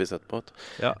 Så kan du spise etterpå.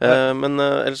 Ja. Men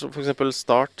ellers for eksempel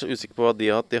Start, usikker på hva de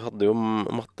hadde. De hadde jo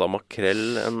matta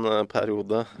makrell en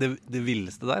periode. Det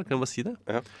villeste der, kan jeg bare si det?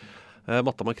 Ja.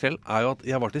 Matta makrell jo at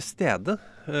jeg var til stede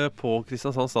på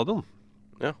Kristiansand stadion.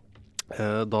 Ja.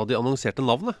 Da de annonserte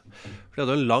navnet. For de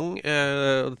hadde en lang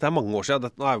dette mange år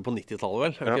siden. Nå vi på 90-tallet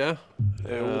vel, ikke?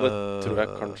 Jo, det tror jeg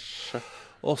kanskje.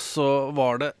 Og så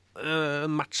var det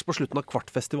en match på slutten av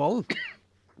Kvartfestivalen.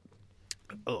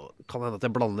 Kan hende at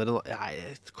jeg blander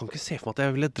jeg kan ikke se for meg at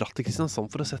jeg ville dratt til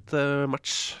Kristiansand for å sette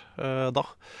match da.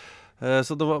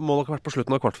 Så det må nok ha vært på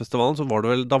slutten av Kvartfestivalen. Så var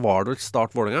det vel, da var det vel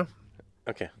Start Vålinga.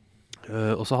 Ok.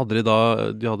 Og så hadde de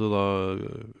hadde jo da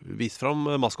vist fram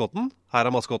maskotten.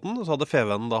 Her maskotten. Og så hadde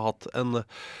Fevennen da hatt en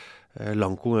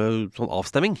lang sånn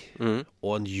avstemming.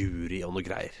 Og en jury og noe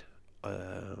greier.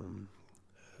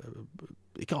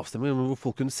 Ikke avstemming, men hvor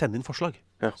folk kunne sende inn forslag.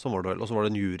 Ja. Sånn var det vel. Og så var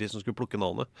det en jury som skulle plukke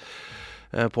navnet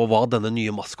på hva denne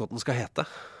nye maskotten skal hete.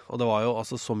 Og det var jo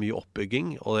altså så mye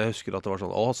oppbygging. Og jeg husker at det var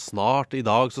sånn, snart i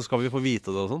dag så skal vi få vite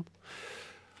det og sånn.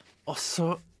 Og så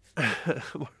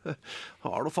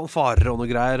har du fanfarer og noe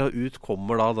greier, og ut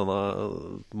kommer da denne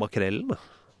makrellen.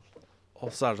 Og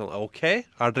så det sånn, ok,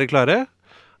 dere klare?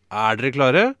 Dere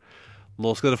klare?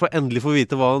 Nå skal dere endelig få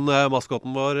vite hva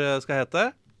maskotten vår skal hete.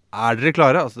 Dere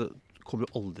klare? Altså, det kommer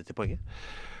jo aldri til poenget.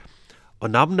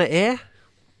 Og navnet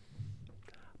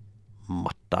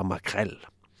Matta Makrell.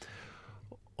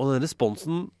 Og den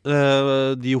responsen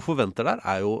de jo forventer der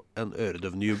jo en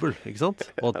øredøvende jubel, ikke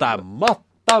sant? Og det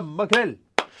Matta Makrell!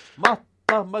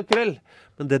 Matta Makrell!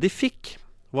 Men det de fikk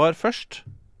var først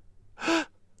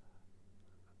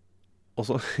og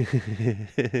så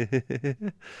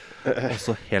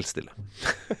helt stille.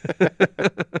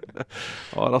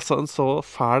 Det var altså en så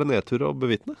fæl nedtur å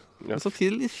bevitne. Men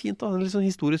samtidig litt fint da, litt sånn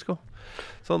historisk også.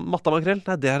 Sånn, Matta Makrell,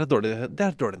 nei, det et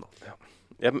dårlig navn. Ja.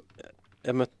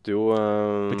 Jeg møtte jo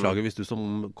Beklager hvis du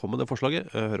som kom med det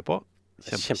forslaget hører på.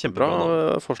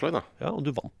 Kjempebra forslag da. Ja, og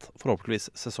du vant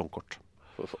forhåpentligvis sesongkort.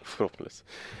 Forhåpentligvis.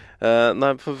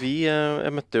 Nei, for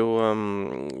jeg møtte jo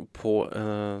på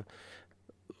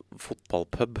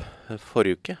fotballpub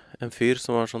forrige uke. En fyr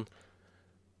som var sånn,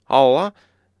 Halla,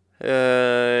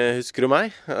 husker du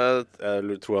meg?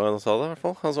 Jeg tror han sa det i hvert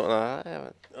fall. Han sa, nei, jeg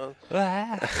vet.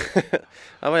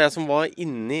 Det var jeg som var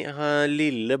inne i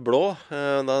Lille Blå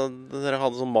da dere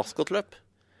hadde sånn maskotløp.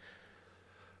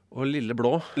 Og Lille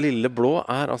Blå. Lille Blå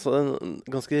altså den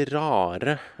ganske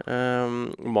rare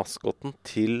maskotten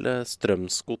til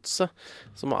Strømsgodset,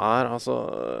 som altså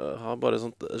har bare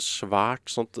sånt svært,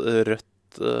 sånt rødt,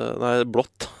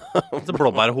 blått. Et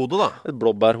blåbærhode da. Et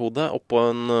blåbærhode oppå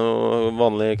en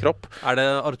vanlig kropp. Det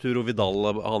Arturo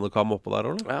Vidal Hanekam oppå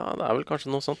der, eller? Ja, det vel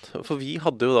kanskje noe sånt. For vi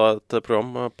hadde jo da et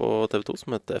program på TV 2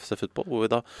 som heter FC Fotball, hvor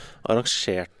vi da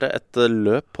arrangerte et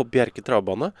løp på Bjerke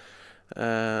travbane.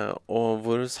 Og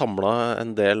hvor samlet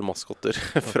en del maskotter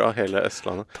fra hele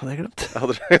Østlandet. Det hadde jeg glemt.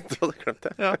 Du hadde glemt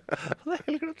det? Ja, det hadde jeg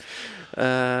helt glemt.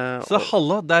 Så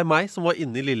Halla, det meg som var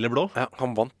inne i Lille Blå. Ja,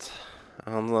 han vant.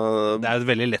 Det et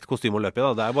veldig lett kostyme å løpe i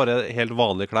da. Det bare helt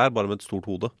vanlige klær, bare med et stort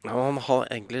hode. Ja, han har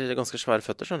egentlig ganske svære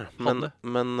føtter, skjønner du.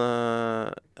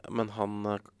 Men han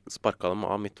sparket dem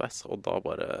av midtveis, og da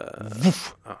bare...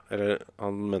 Ja, eller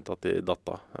han mente at de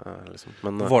datt av, liksom.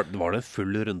 Men, var det en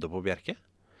full runde på Bjerke?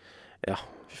 Ja.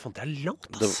 Fy faen, det langt,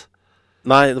 ass.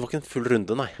 Nei, det var ikke en full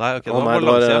runde, nei. Nei, okay, det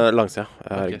var langsida.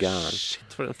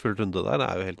 Shit, for en full runde der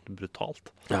jo helt brutalt.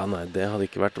 Ja, nei, det hadde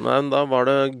ikke vært. Men da var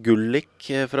det Gullik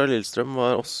fra Lillestrøm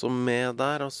var også med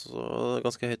der, også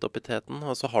ganske høyt opp i teten.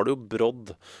 Og så har du jo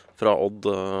Brodd fra Odd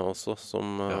også,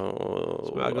 som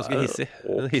som ganske hissig.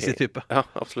 Okay. En hissig type. Ja,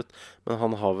 absolutt. Men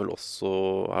han har vel også,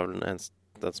 vel den eneste,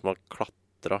 den som har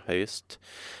klatret høyest.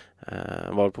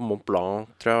 Var vel på Mont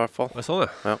Blanc, tror jeg i hvert fall. Jeg så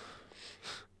det. Ja.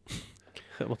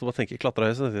 Jeg måtte bare tenke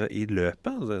klatrehøyse i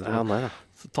løpet. Ja, nei da.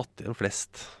 Så tatt igjen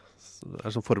flest. Det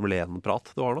sånn Formel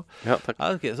 1-prat du har nå. Ja, takk. Ja,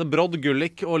 okay. Så Brodd,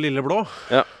 Gullik og Lille Blå.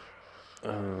 Ja.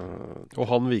 Og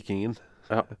han vikingen.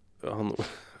 Ja, han...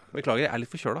 Beklager, jeg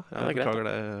litt forkjøla. Jeg beklager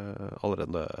det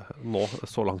allerede nå,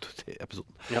 så langt ut i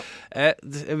episoden. Ja.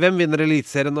 Hvem vinner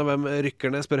Eliteserien, og hvem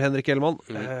rykker ned, spør Henrik Ellemann.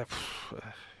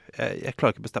 Jeg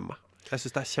klarer ikke å bestemme meg. Jeg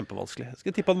synes det kjempevanskelig.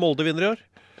 Skal jeg tippe at Molde vinner i år?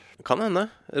 Kan hende.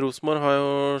 Rosenborg har jo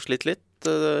slitt litt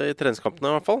i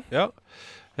treningskampene i hvert fall. Ja.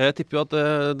 Jeg tipper jo at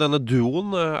denne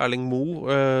duoen, Erling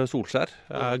Moe, Solskjær,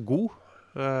 god.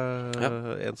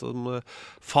 En som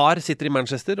far sitter i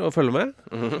Manchester og følger med,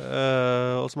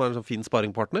 og som en sånn fin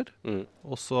sparringpartner.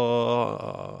 Og så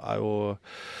jo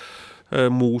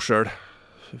Moe selv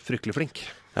fryktelig flink.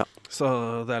 Ja. Så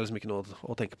det liksom ikke noe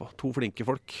å tenke på. 2 flinke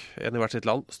folk, en i hvert sitt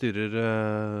land, styrer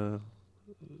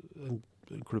en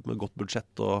klubb med godt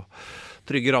budsjett og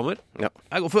trygge rammer. Ja.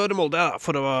 Jeg går for Molde,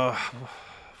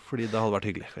 fordi det hadde vært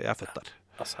hyggelig. Jeg er født der.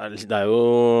 Altså, det jo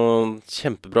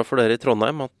kjempebra for dere i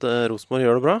Trondheim at Rosenborg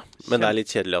gjør det bra, men det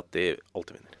litt kjedelig at de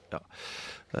alltid vinner. Ja.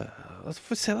 Altså,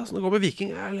 får vi se da, sånn det går med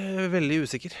Viking. Jeg veldig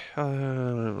usikker.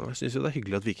 Jeg synes jo det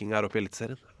hyggelig at Viking oppe i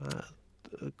Eliteserien.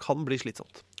 Det kan bli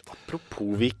slitsomt.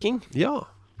 Apropos Viking. Ja.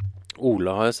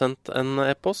 Ole har jo sendt en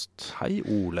e-post. Hei,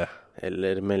 Ole.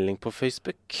 Eller melding på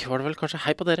Facebook. Var det vel kanskje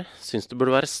hei på dere? Syns det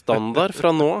burde være standard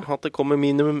fra nå at det kommer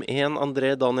minimum 1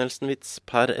 André Danielsen-vits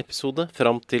per episode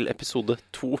frem til episode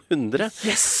 200.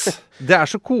 Yes! Det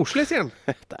så koselig, sier han.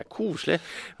 Det koselig,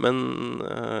 men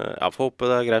jeg får håpe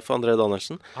det greit for André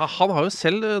Danielsen. Ja, han har jo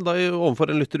selv da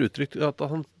overfor en lytter uttrykt at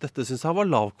dette synes han var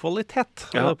lav kvalitet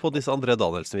på disse André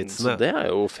Danielsen-vitsene. Så det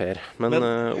jo fair. Men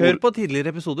hør på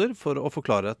tidligere episoder for å få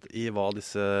klarhet i hva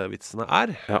disse vitsene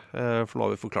Ja. For nå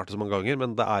har vi forklart det så mange ganger,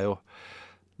 men det jo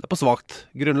det på svagt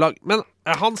grunnlag. Men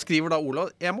han skriver da, Ola,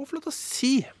 jeg må få lov til å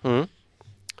si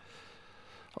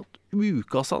at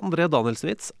ukas André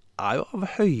Danielsen-vits jo av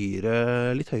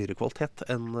litt høyere kvalitet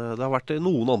enn det har vært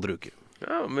noen andre uker.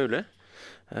 Ja, mulig.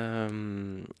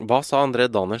 Hva sa André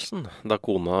Danielsen da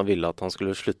kona ville at han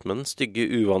skulle slutte med den stygge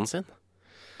uvanen sin?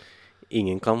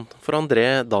 Ingen kan for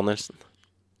André Danielsen.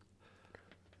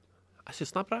 Jeg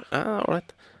synes den bra. Ja,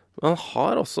 alright. Men han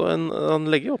har også han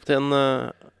legger jo opp til en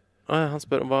han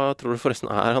spør hva tror du forresten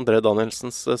André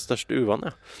Danielsens største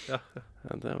uvane? Ja.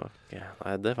 Det var ikke,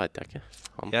 nei, det vet jeg ikke.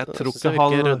 Jeg tror ikke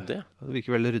han ryddig. Det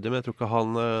virker veldig ryddig, men jeg tror ikke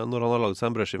han når han har laget seg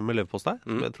en brødskive med leverpostei,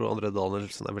 som jeg tror André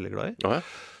Danielsen veldig glad i,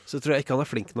 så tror jeg ikke han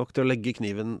flink nok til å legge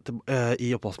kniven i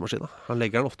oppvaskmaskinen. Han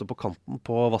legger den ofte på kanten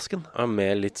på vasken. Ja,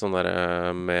 med litt sånn der,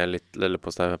 med litt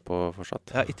leverpostei på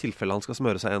fortsatt. Ja, i tilfelle han skal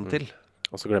smøre seg en til.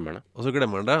 Og så glemmer han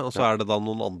det. Og så det da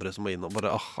noen andre som må inn og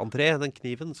bare, André, den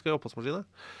kniven skal i oppvaskmaskinen.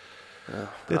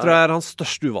 Det tror jeg hans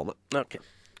største uvane. Ja, ok.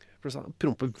 Han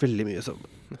promper veldig mye i søvn.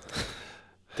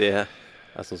 Det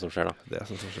sånn som skjer da. Det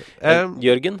sånn som skjer.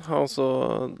 Jørgen har også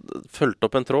fulgt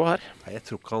opp en tråd her. Nei, jeg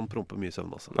tror ikke han promper mye i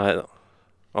søvn altså. Nei da.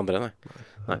 Andre,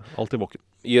 nei. Alltid våken.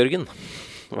 Jørgen,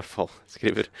 i hvert fall,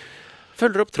 skriver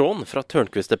Følger opp tråden fra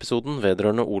Tørnquist-episoden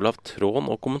vedrørende Olav Trån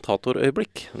og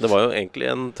kommentatorøyeblikk. Det var jo egentlig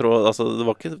en tråd, altså det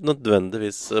var ikke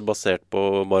nødvendigvis basert på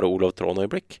bare Olav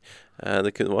Trån-øyeblikk.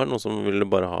 Det kunne være noen som ville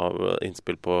bare ha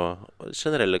innspill på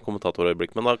generelle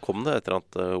kommentatorøyeblikk, men da kom det et eller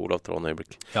annet Olav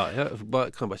Trån-øyeblikk. Ja, jeg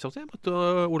kan bare si at jeg møtte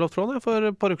Olav Trån for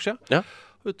et par uker siden. Ja.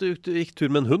 Gikk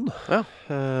tur med en hund. Ja.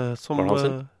 Som, var det han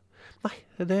sin?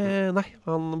 Nei,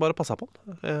 han bare passet på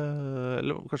den.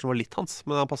 Eller kanskje det var litt hans,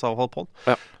 men han passet i hvert fall på den.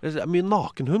 Ja. Det er mye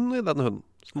nakenhund i denne hunden,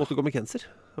 som måtte gå med kenser.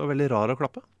 Det var veldig rar å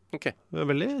klappe. Okay.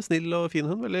 Veldig snill og fin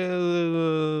hund.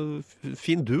 Veldig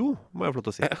fin duo, må jeg få lov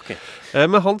til å si. Okay.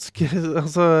 Men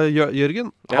Jørgen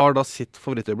har da sitt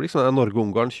favorittøyeblikk, som er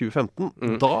Norge-Ungarn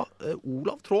 2015. Da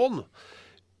Olav Trån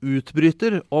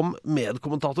utbryter om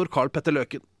medkommentator Karl Petter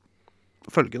Løken.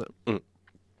 Følgende.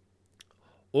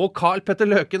 Og Karl Petter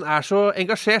Løken er så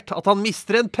engasjert at han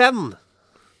mister en penn.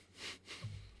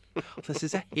 Det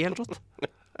synes jeg er helt rått.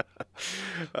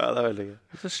 Ja, det er veldig gøy.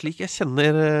 Så slik jeg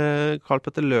kjenner Karl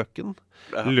Petter Løken.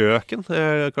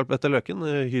 Karl Petter Løken,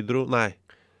 Hydro, nei,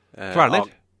 Kverner.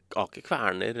 Aker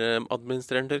Kverner,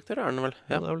 administrerende direktør, er han vel?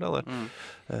 Ja, det er vel det han er.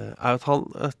 Er at han,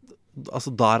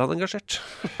 altså da er han engasjert.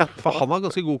 For han har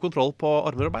ganske god kontroll på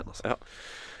armer og bein, altså.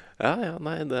 Ja,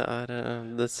 nei,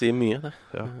 det sier mye det,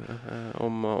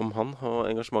 om han og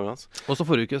engasjementet hans. Og så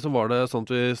forrige uke så var det sånn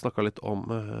at vi snakket litt om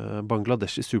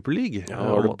Bangladesh i Super League. Ja,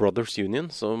 var det Brothers Union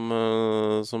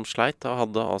som sleit. Han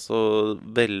hadde altså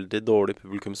veldig dårlig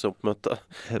publikumsoppmøte.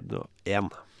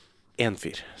 En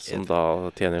fyr som da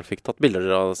til gjengjeld fikk tatt bilder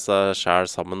av seg selv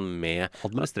sammen med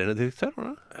administrerende direktør, var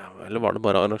det? Ja, eller var det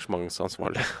bare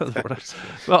arrangementsansvarlig? Det var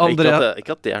det.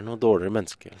 Ikke at det er noe dårligere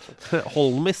menneske.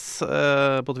 Holmis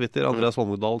på Twitter, Andreas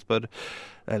Holmedal spør,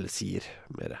 eller sier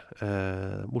mer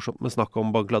morsomt med snakk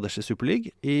om Bangladesh i Super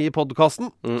League i podcasten.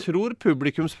 Tror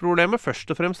publikumsproblemet først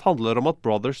og fremst handler om at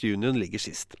Brothers Union ligger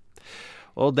sist.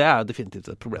 Og det er definitivt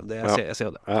et problem, jeg ser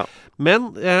jo det. Ja.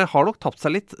 Men har nok tapt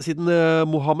seg litt siden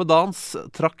Mohammedans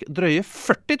trakk drøye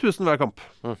 40 000 hver kamp.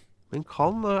 Men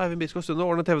kan Eivind Biskov Sunde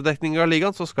ordne TV-dekning av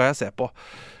ligaen, så skal jeg se på.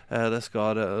 Det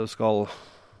skal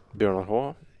Bjørnar H.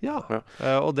 Ja,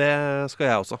 og det skal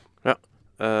jeg også. Ja,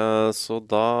 så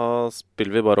da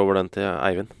spiller vi bare over den til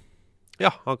Eivind.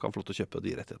 Ja, han kan få lov til å kjøpe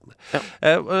de rettighetene. Ja.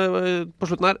 På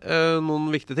slutten her,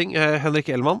 noen viktige ting. Henrik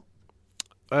Ellemann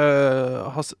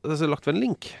har lagt ved en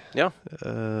link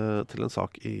til en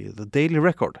sak i The Daily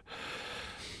Record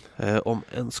om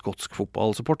en skotsk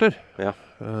fotballsupporter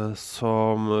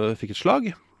som fikk et slag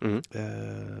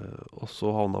og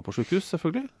så havnet på sykehus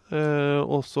selvfølgelig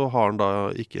og så har han da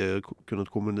ikke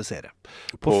kunnet kommunisere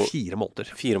på 4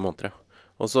 måneder. 4 måneder, ja.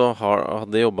 Og så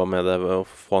hadde jeg jobbet med det ved å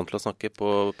få han til å snakke på,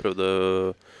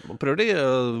 Man prøver det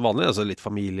vanlig, altså litt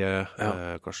familie,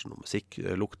 kanskje noe musikk,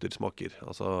 lukter, smaker,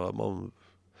 altså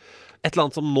et eller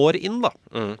annet som når inn da,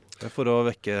 for å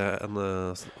vekke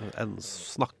en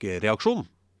snakkereaksjon.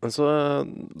 Men så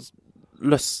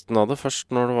løsna det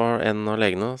først når det var en av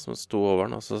legene som sto over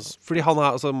den. Altså. Fordi han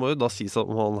må jo da si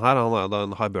om han er da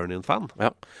en Hibernian-fan.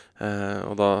 Ja,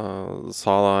 og da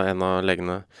sa da en av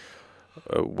legene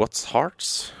What's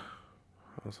hearts?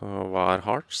 Altså, hva er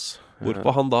hearts?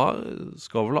 Hvorpå han da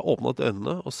skal vel ha åpnet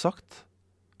øynene og sagt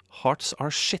Hearts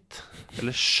are shit.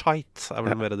 Eller shite er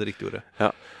vel mer det riktige ordet. Ja.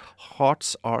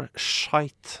 Hearts are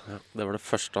shite. Ja, det var det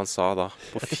første han sa da,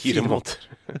 på 4 måneder.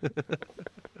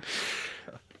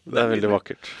 Det er veldig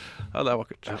vakkert. Ja, det er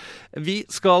vakkert. Ja. Vi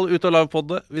skal ut og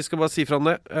livepodde. Vi skal bare si fra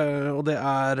om det. Og det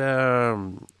er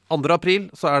 2. april,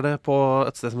 så er det på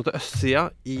et sted som heter Østsida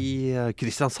i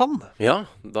Kristiansand. Ja,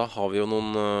 da har vi jo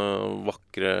noen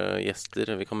vakre gjester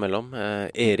vi kan melde om.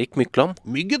 Erik Mykland.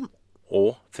 Myggen.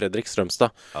 Og Fredrik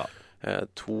Strømstad. Ja.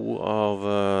 2 av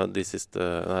de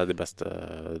beste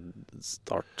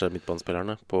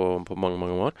start-midtbanespillerne på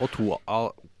mange år. Og 2 av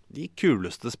de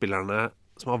kuleste spillerne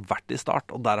som har vært i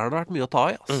Start, og der har det vært mye å ta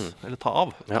i, eller ta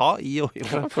av. Ta i og i.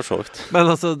 Ja, for så vidt.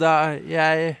 Men altså, det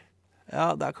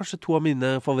er kanskje 2 av mine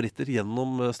favoritter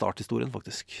gjennom Start-historien,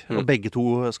 faktisk. Og begge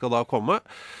 2 skal da komme.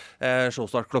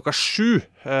 Showstart klokka 7,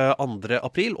 2.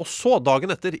 april, og så dagen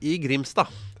etter i Grimstad.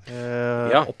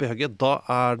 Oppe i høgget. Da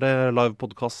er det live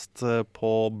podcast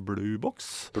på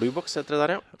Bluebox. Bluebox heter det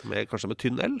der, ja. Kanskje med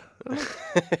tynn L?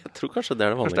 Jeg tror kanskje det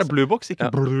er det vanligste. Kanskje det er Bluebox, ikke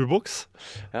Bluebox.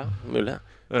 Ja, mulig.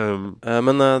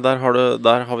 Men der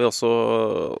har vi også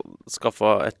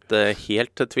skaffet et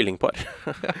helt tvillingpar.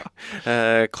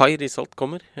 Kai Risholt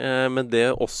kommer, men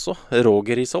det også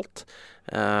Roger Risholt.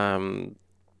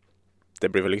 Det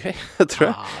blir veldig gøy, tror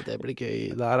jeg. Ja, det blir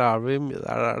gøy. Der er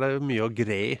det mye å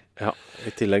gre i. Ja, i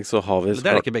tillegg så har vi... Det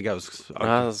er det ikke begge hausk.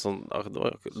 Nei, sånn,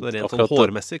 så rent sånn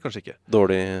hårmessig, kanskje ikke.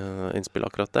 Dårlig innspill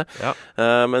akkurat det. Ja.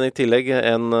 Men i tillegg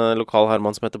en lokal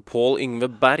herremann som heter Pål Yngve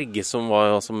Berg, som var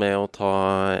jo altså med å ta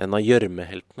en av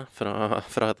gjørmeheltene fra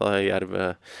et av Jerv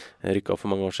rykket for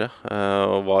mange år siden.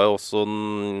 Og var jo også,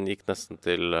 gikk nesten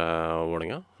til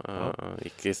Vålerenga.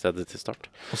 Gikk i stedet til Start.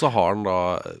 Og så har han da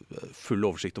full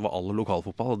oversikt over all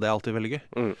lokalfotball, og det er alltid veldig gøy.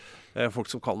 Folk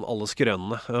som kan alle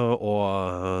skrønene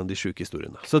og de syke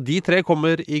historiene. Så de 3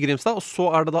 kommer i Grimstad, og så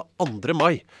er det da 2.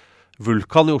 mai.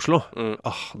 Vulkan i Oslo.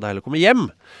 Deilig å komme hjem.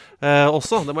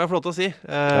 Også, det må jeg få lov til å si.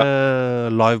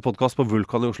 Live podcast på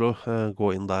Vulkan i Oslo. Gå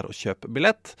inn der og kjøp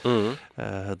billett.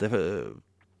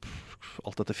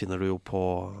 Alt dette finner du jo på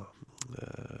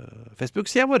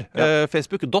Facebook-siden vår.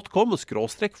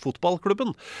 Facebook.com/fotballklubben.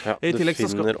 Ja, du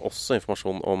finner også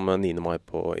informasjon om 9. mai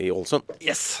i Ålesund.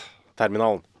 Yes!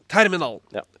 Terminalen.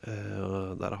 Ja.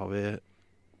 Der har vi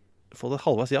fått et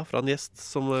halvveis ja fra en gjest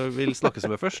som vil snakkes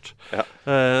med først. Ja.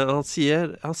 Han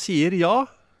sier ja,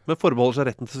 men forbeholder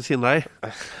seg retten til å si nei.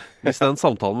 Hvis den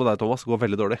samtalen med deg, Thomas, går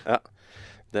veldig dårlig. Ja,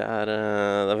 det er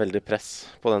veldig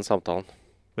press på den samtalen.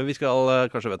 Men vi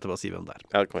skal kanskje vente med å si hvem det er.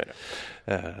 Ja, det kan vi gjøre.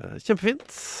 Kjempefint.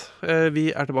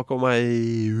 Vi er tilbake om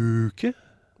ei uke.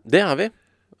 Det er vi.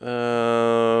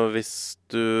 Hvis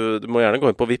du må gjerne gå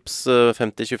inn på Vips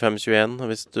 50 25 21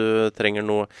 hvis du trenger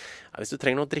noe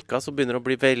å drikke, så begynner det å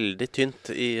bli veldig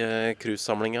tynt i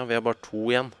cruisesamlinga. Vi har bare 2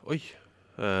 igjen. Oi,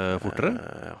 fortere?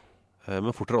 Ja.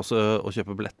 Men fortere også å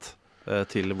kjøpe billett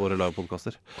til våre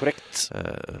livepodcaster. Korrekt.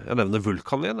 Jeg nevner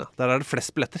Vulkan igjen. Der er det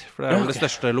flest billetter, for det er det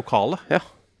største lokale. Ja.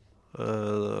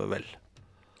 Vel.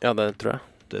 Ja, det tror jeg.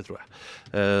 Det tror jeg.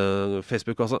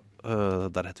 Facebook altså.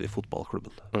 Der heter vi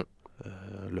Fotballklubben.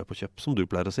 Løp og kjøpp, som du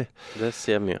pleier å si. Det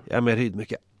sier mye. Jeg er mer ydmyk,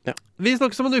 jeg. Ja. Vi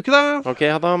snakkes om en uke, da. Ok,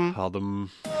 ha dem. Ha dem.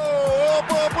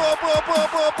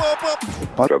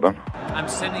 I'm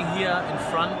sitting here in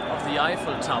front of the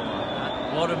Eiffel Tower.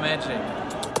 What a magic.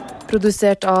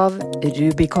 Produsert av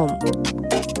Rubicon.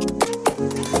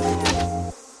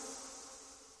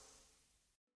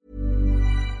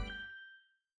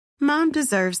 Mom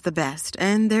deserves the best,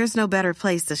 and there's no better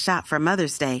place to shop for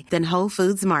Mother's Day than Whole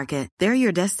Foods Market. They're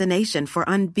your destination for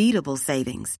unbeatable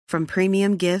savings, from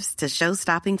premium gifts to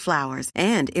show-stopping flowers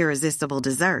and irresistible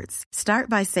desserts. Start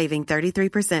by saving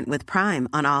 33% with Prime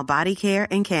on all body care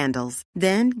and candles.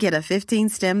 Then get a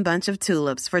 15-stem bunch of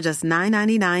tulips for just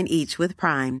 $9.99 each with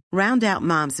Prime. Round out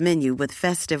Mom's menu with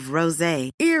festive rosé,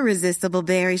 irresistible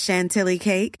berry chantilly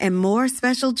cake, and more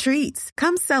special treats.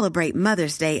 Come celebrate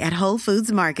Mother's Day at Whole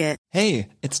Foods Market. Hey,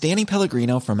 it's Danny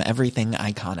Pellegrino from Everything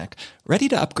Iconic. Ready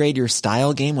to upgrade your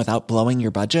style game without blowing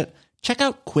your budget? Check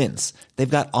out Quince. They've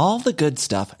got all the good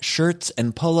stuff, shirts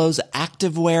and polos,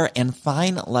 activewear, and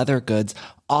fine leather goods,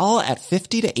 all at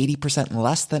 50 to 80%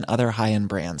 less than other high-end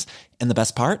brands. And the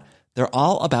best part? They're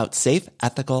all about safe,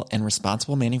 ethical, and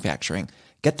responsible manufacturing.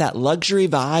 Get that luxury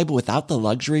vibe without the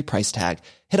luxury price tag.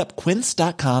 Hit up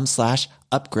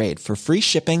quince.com/upgrade for free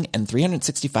shipping and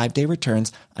 365-day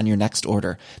returns on your next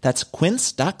order. That's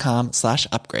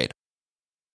quince.com/upgrade.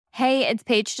 Hey, it's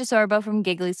Paige DeSorbo from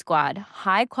Giggly Squad.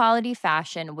 High quality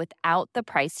fashion without the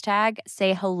price tag.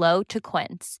 Say hello to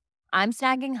Quince. I'm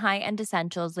snagging high-end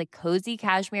essentials like cozy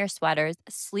cashmere sweaters,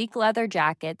 sleek leather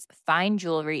jackets, fine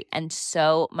jewelry, and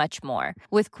so much more.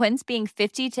 With Quince being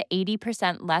 50 to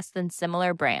 80% less than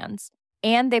similar brands.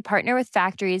 And they partner with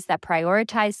factories that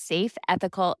prioritize safe,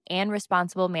 ethical, and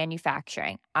responsible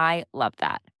manufacturing. I love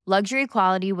that. Luxury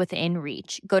quality within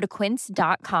reach. Go to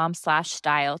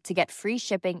quince.com/style to get free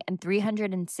shipping and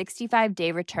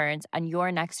 365-day returns on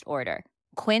your next order.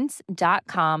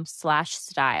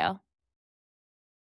 Quince.com/style.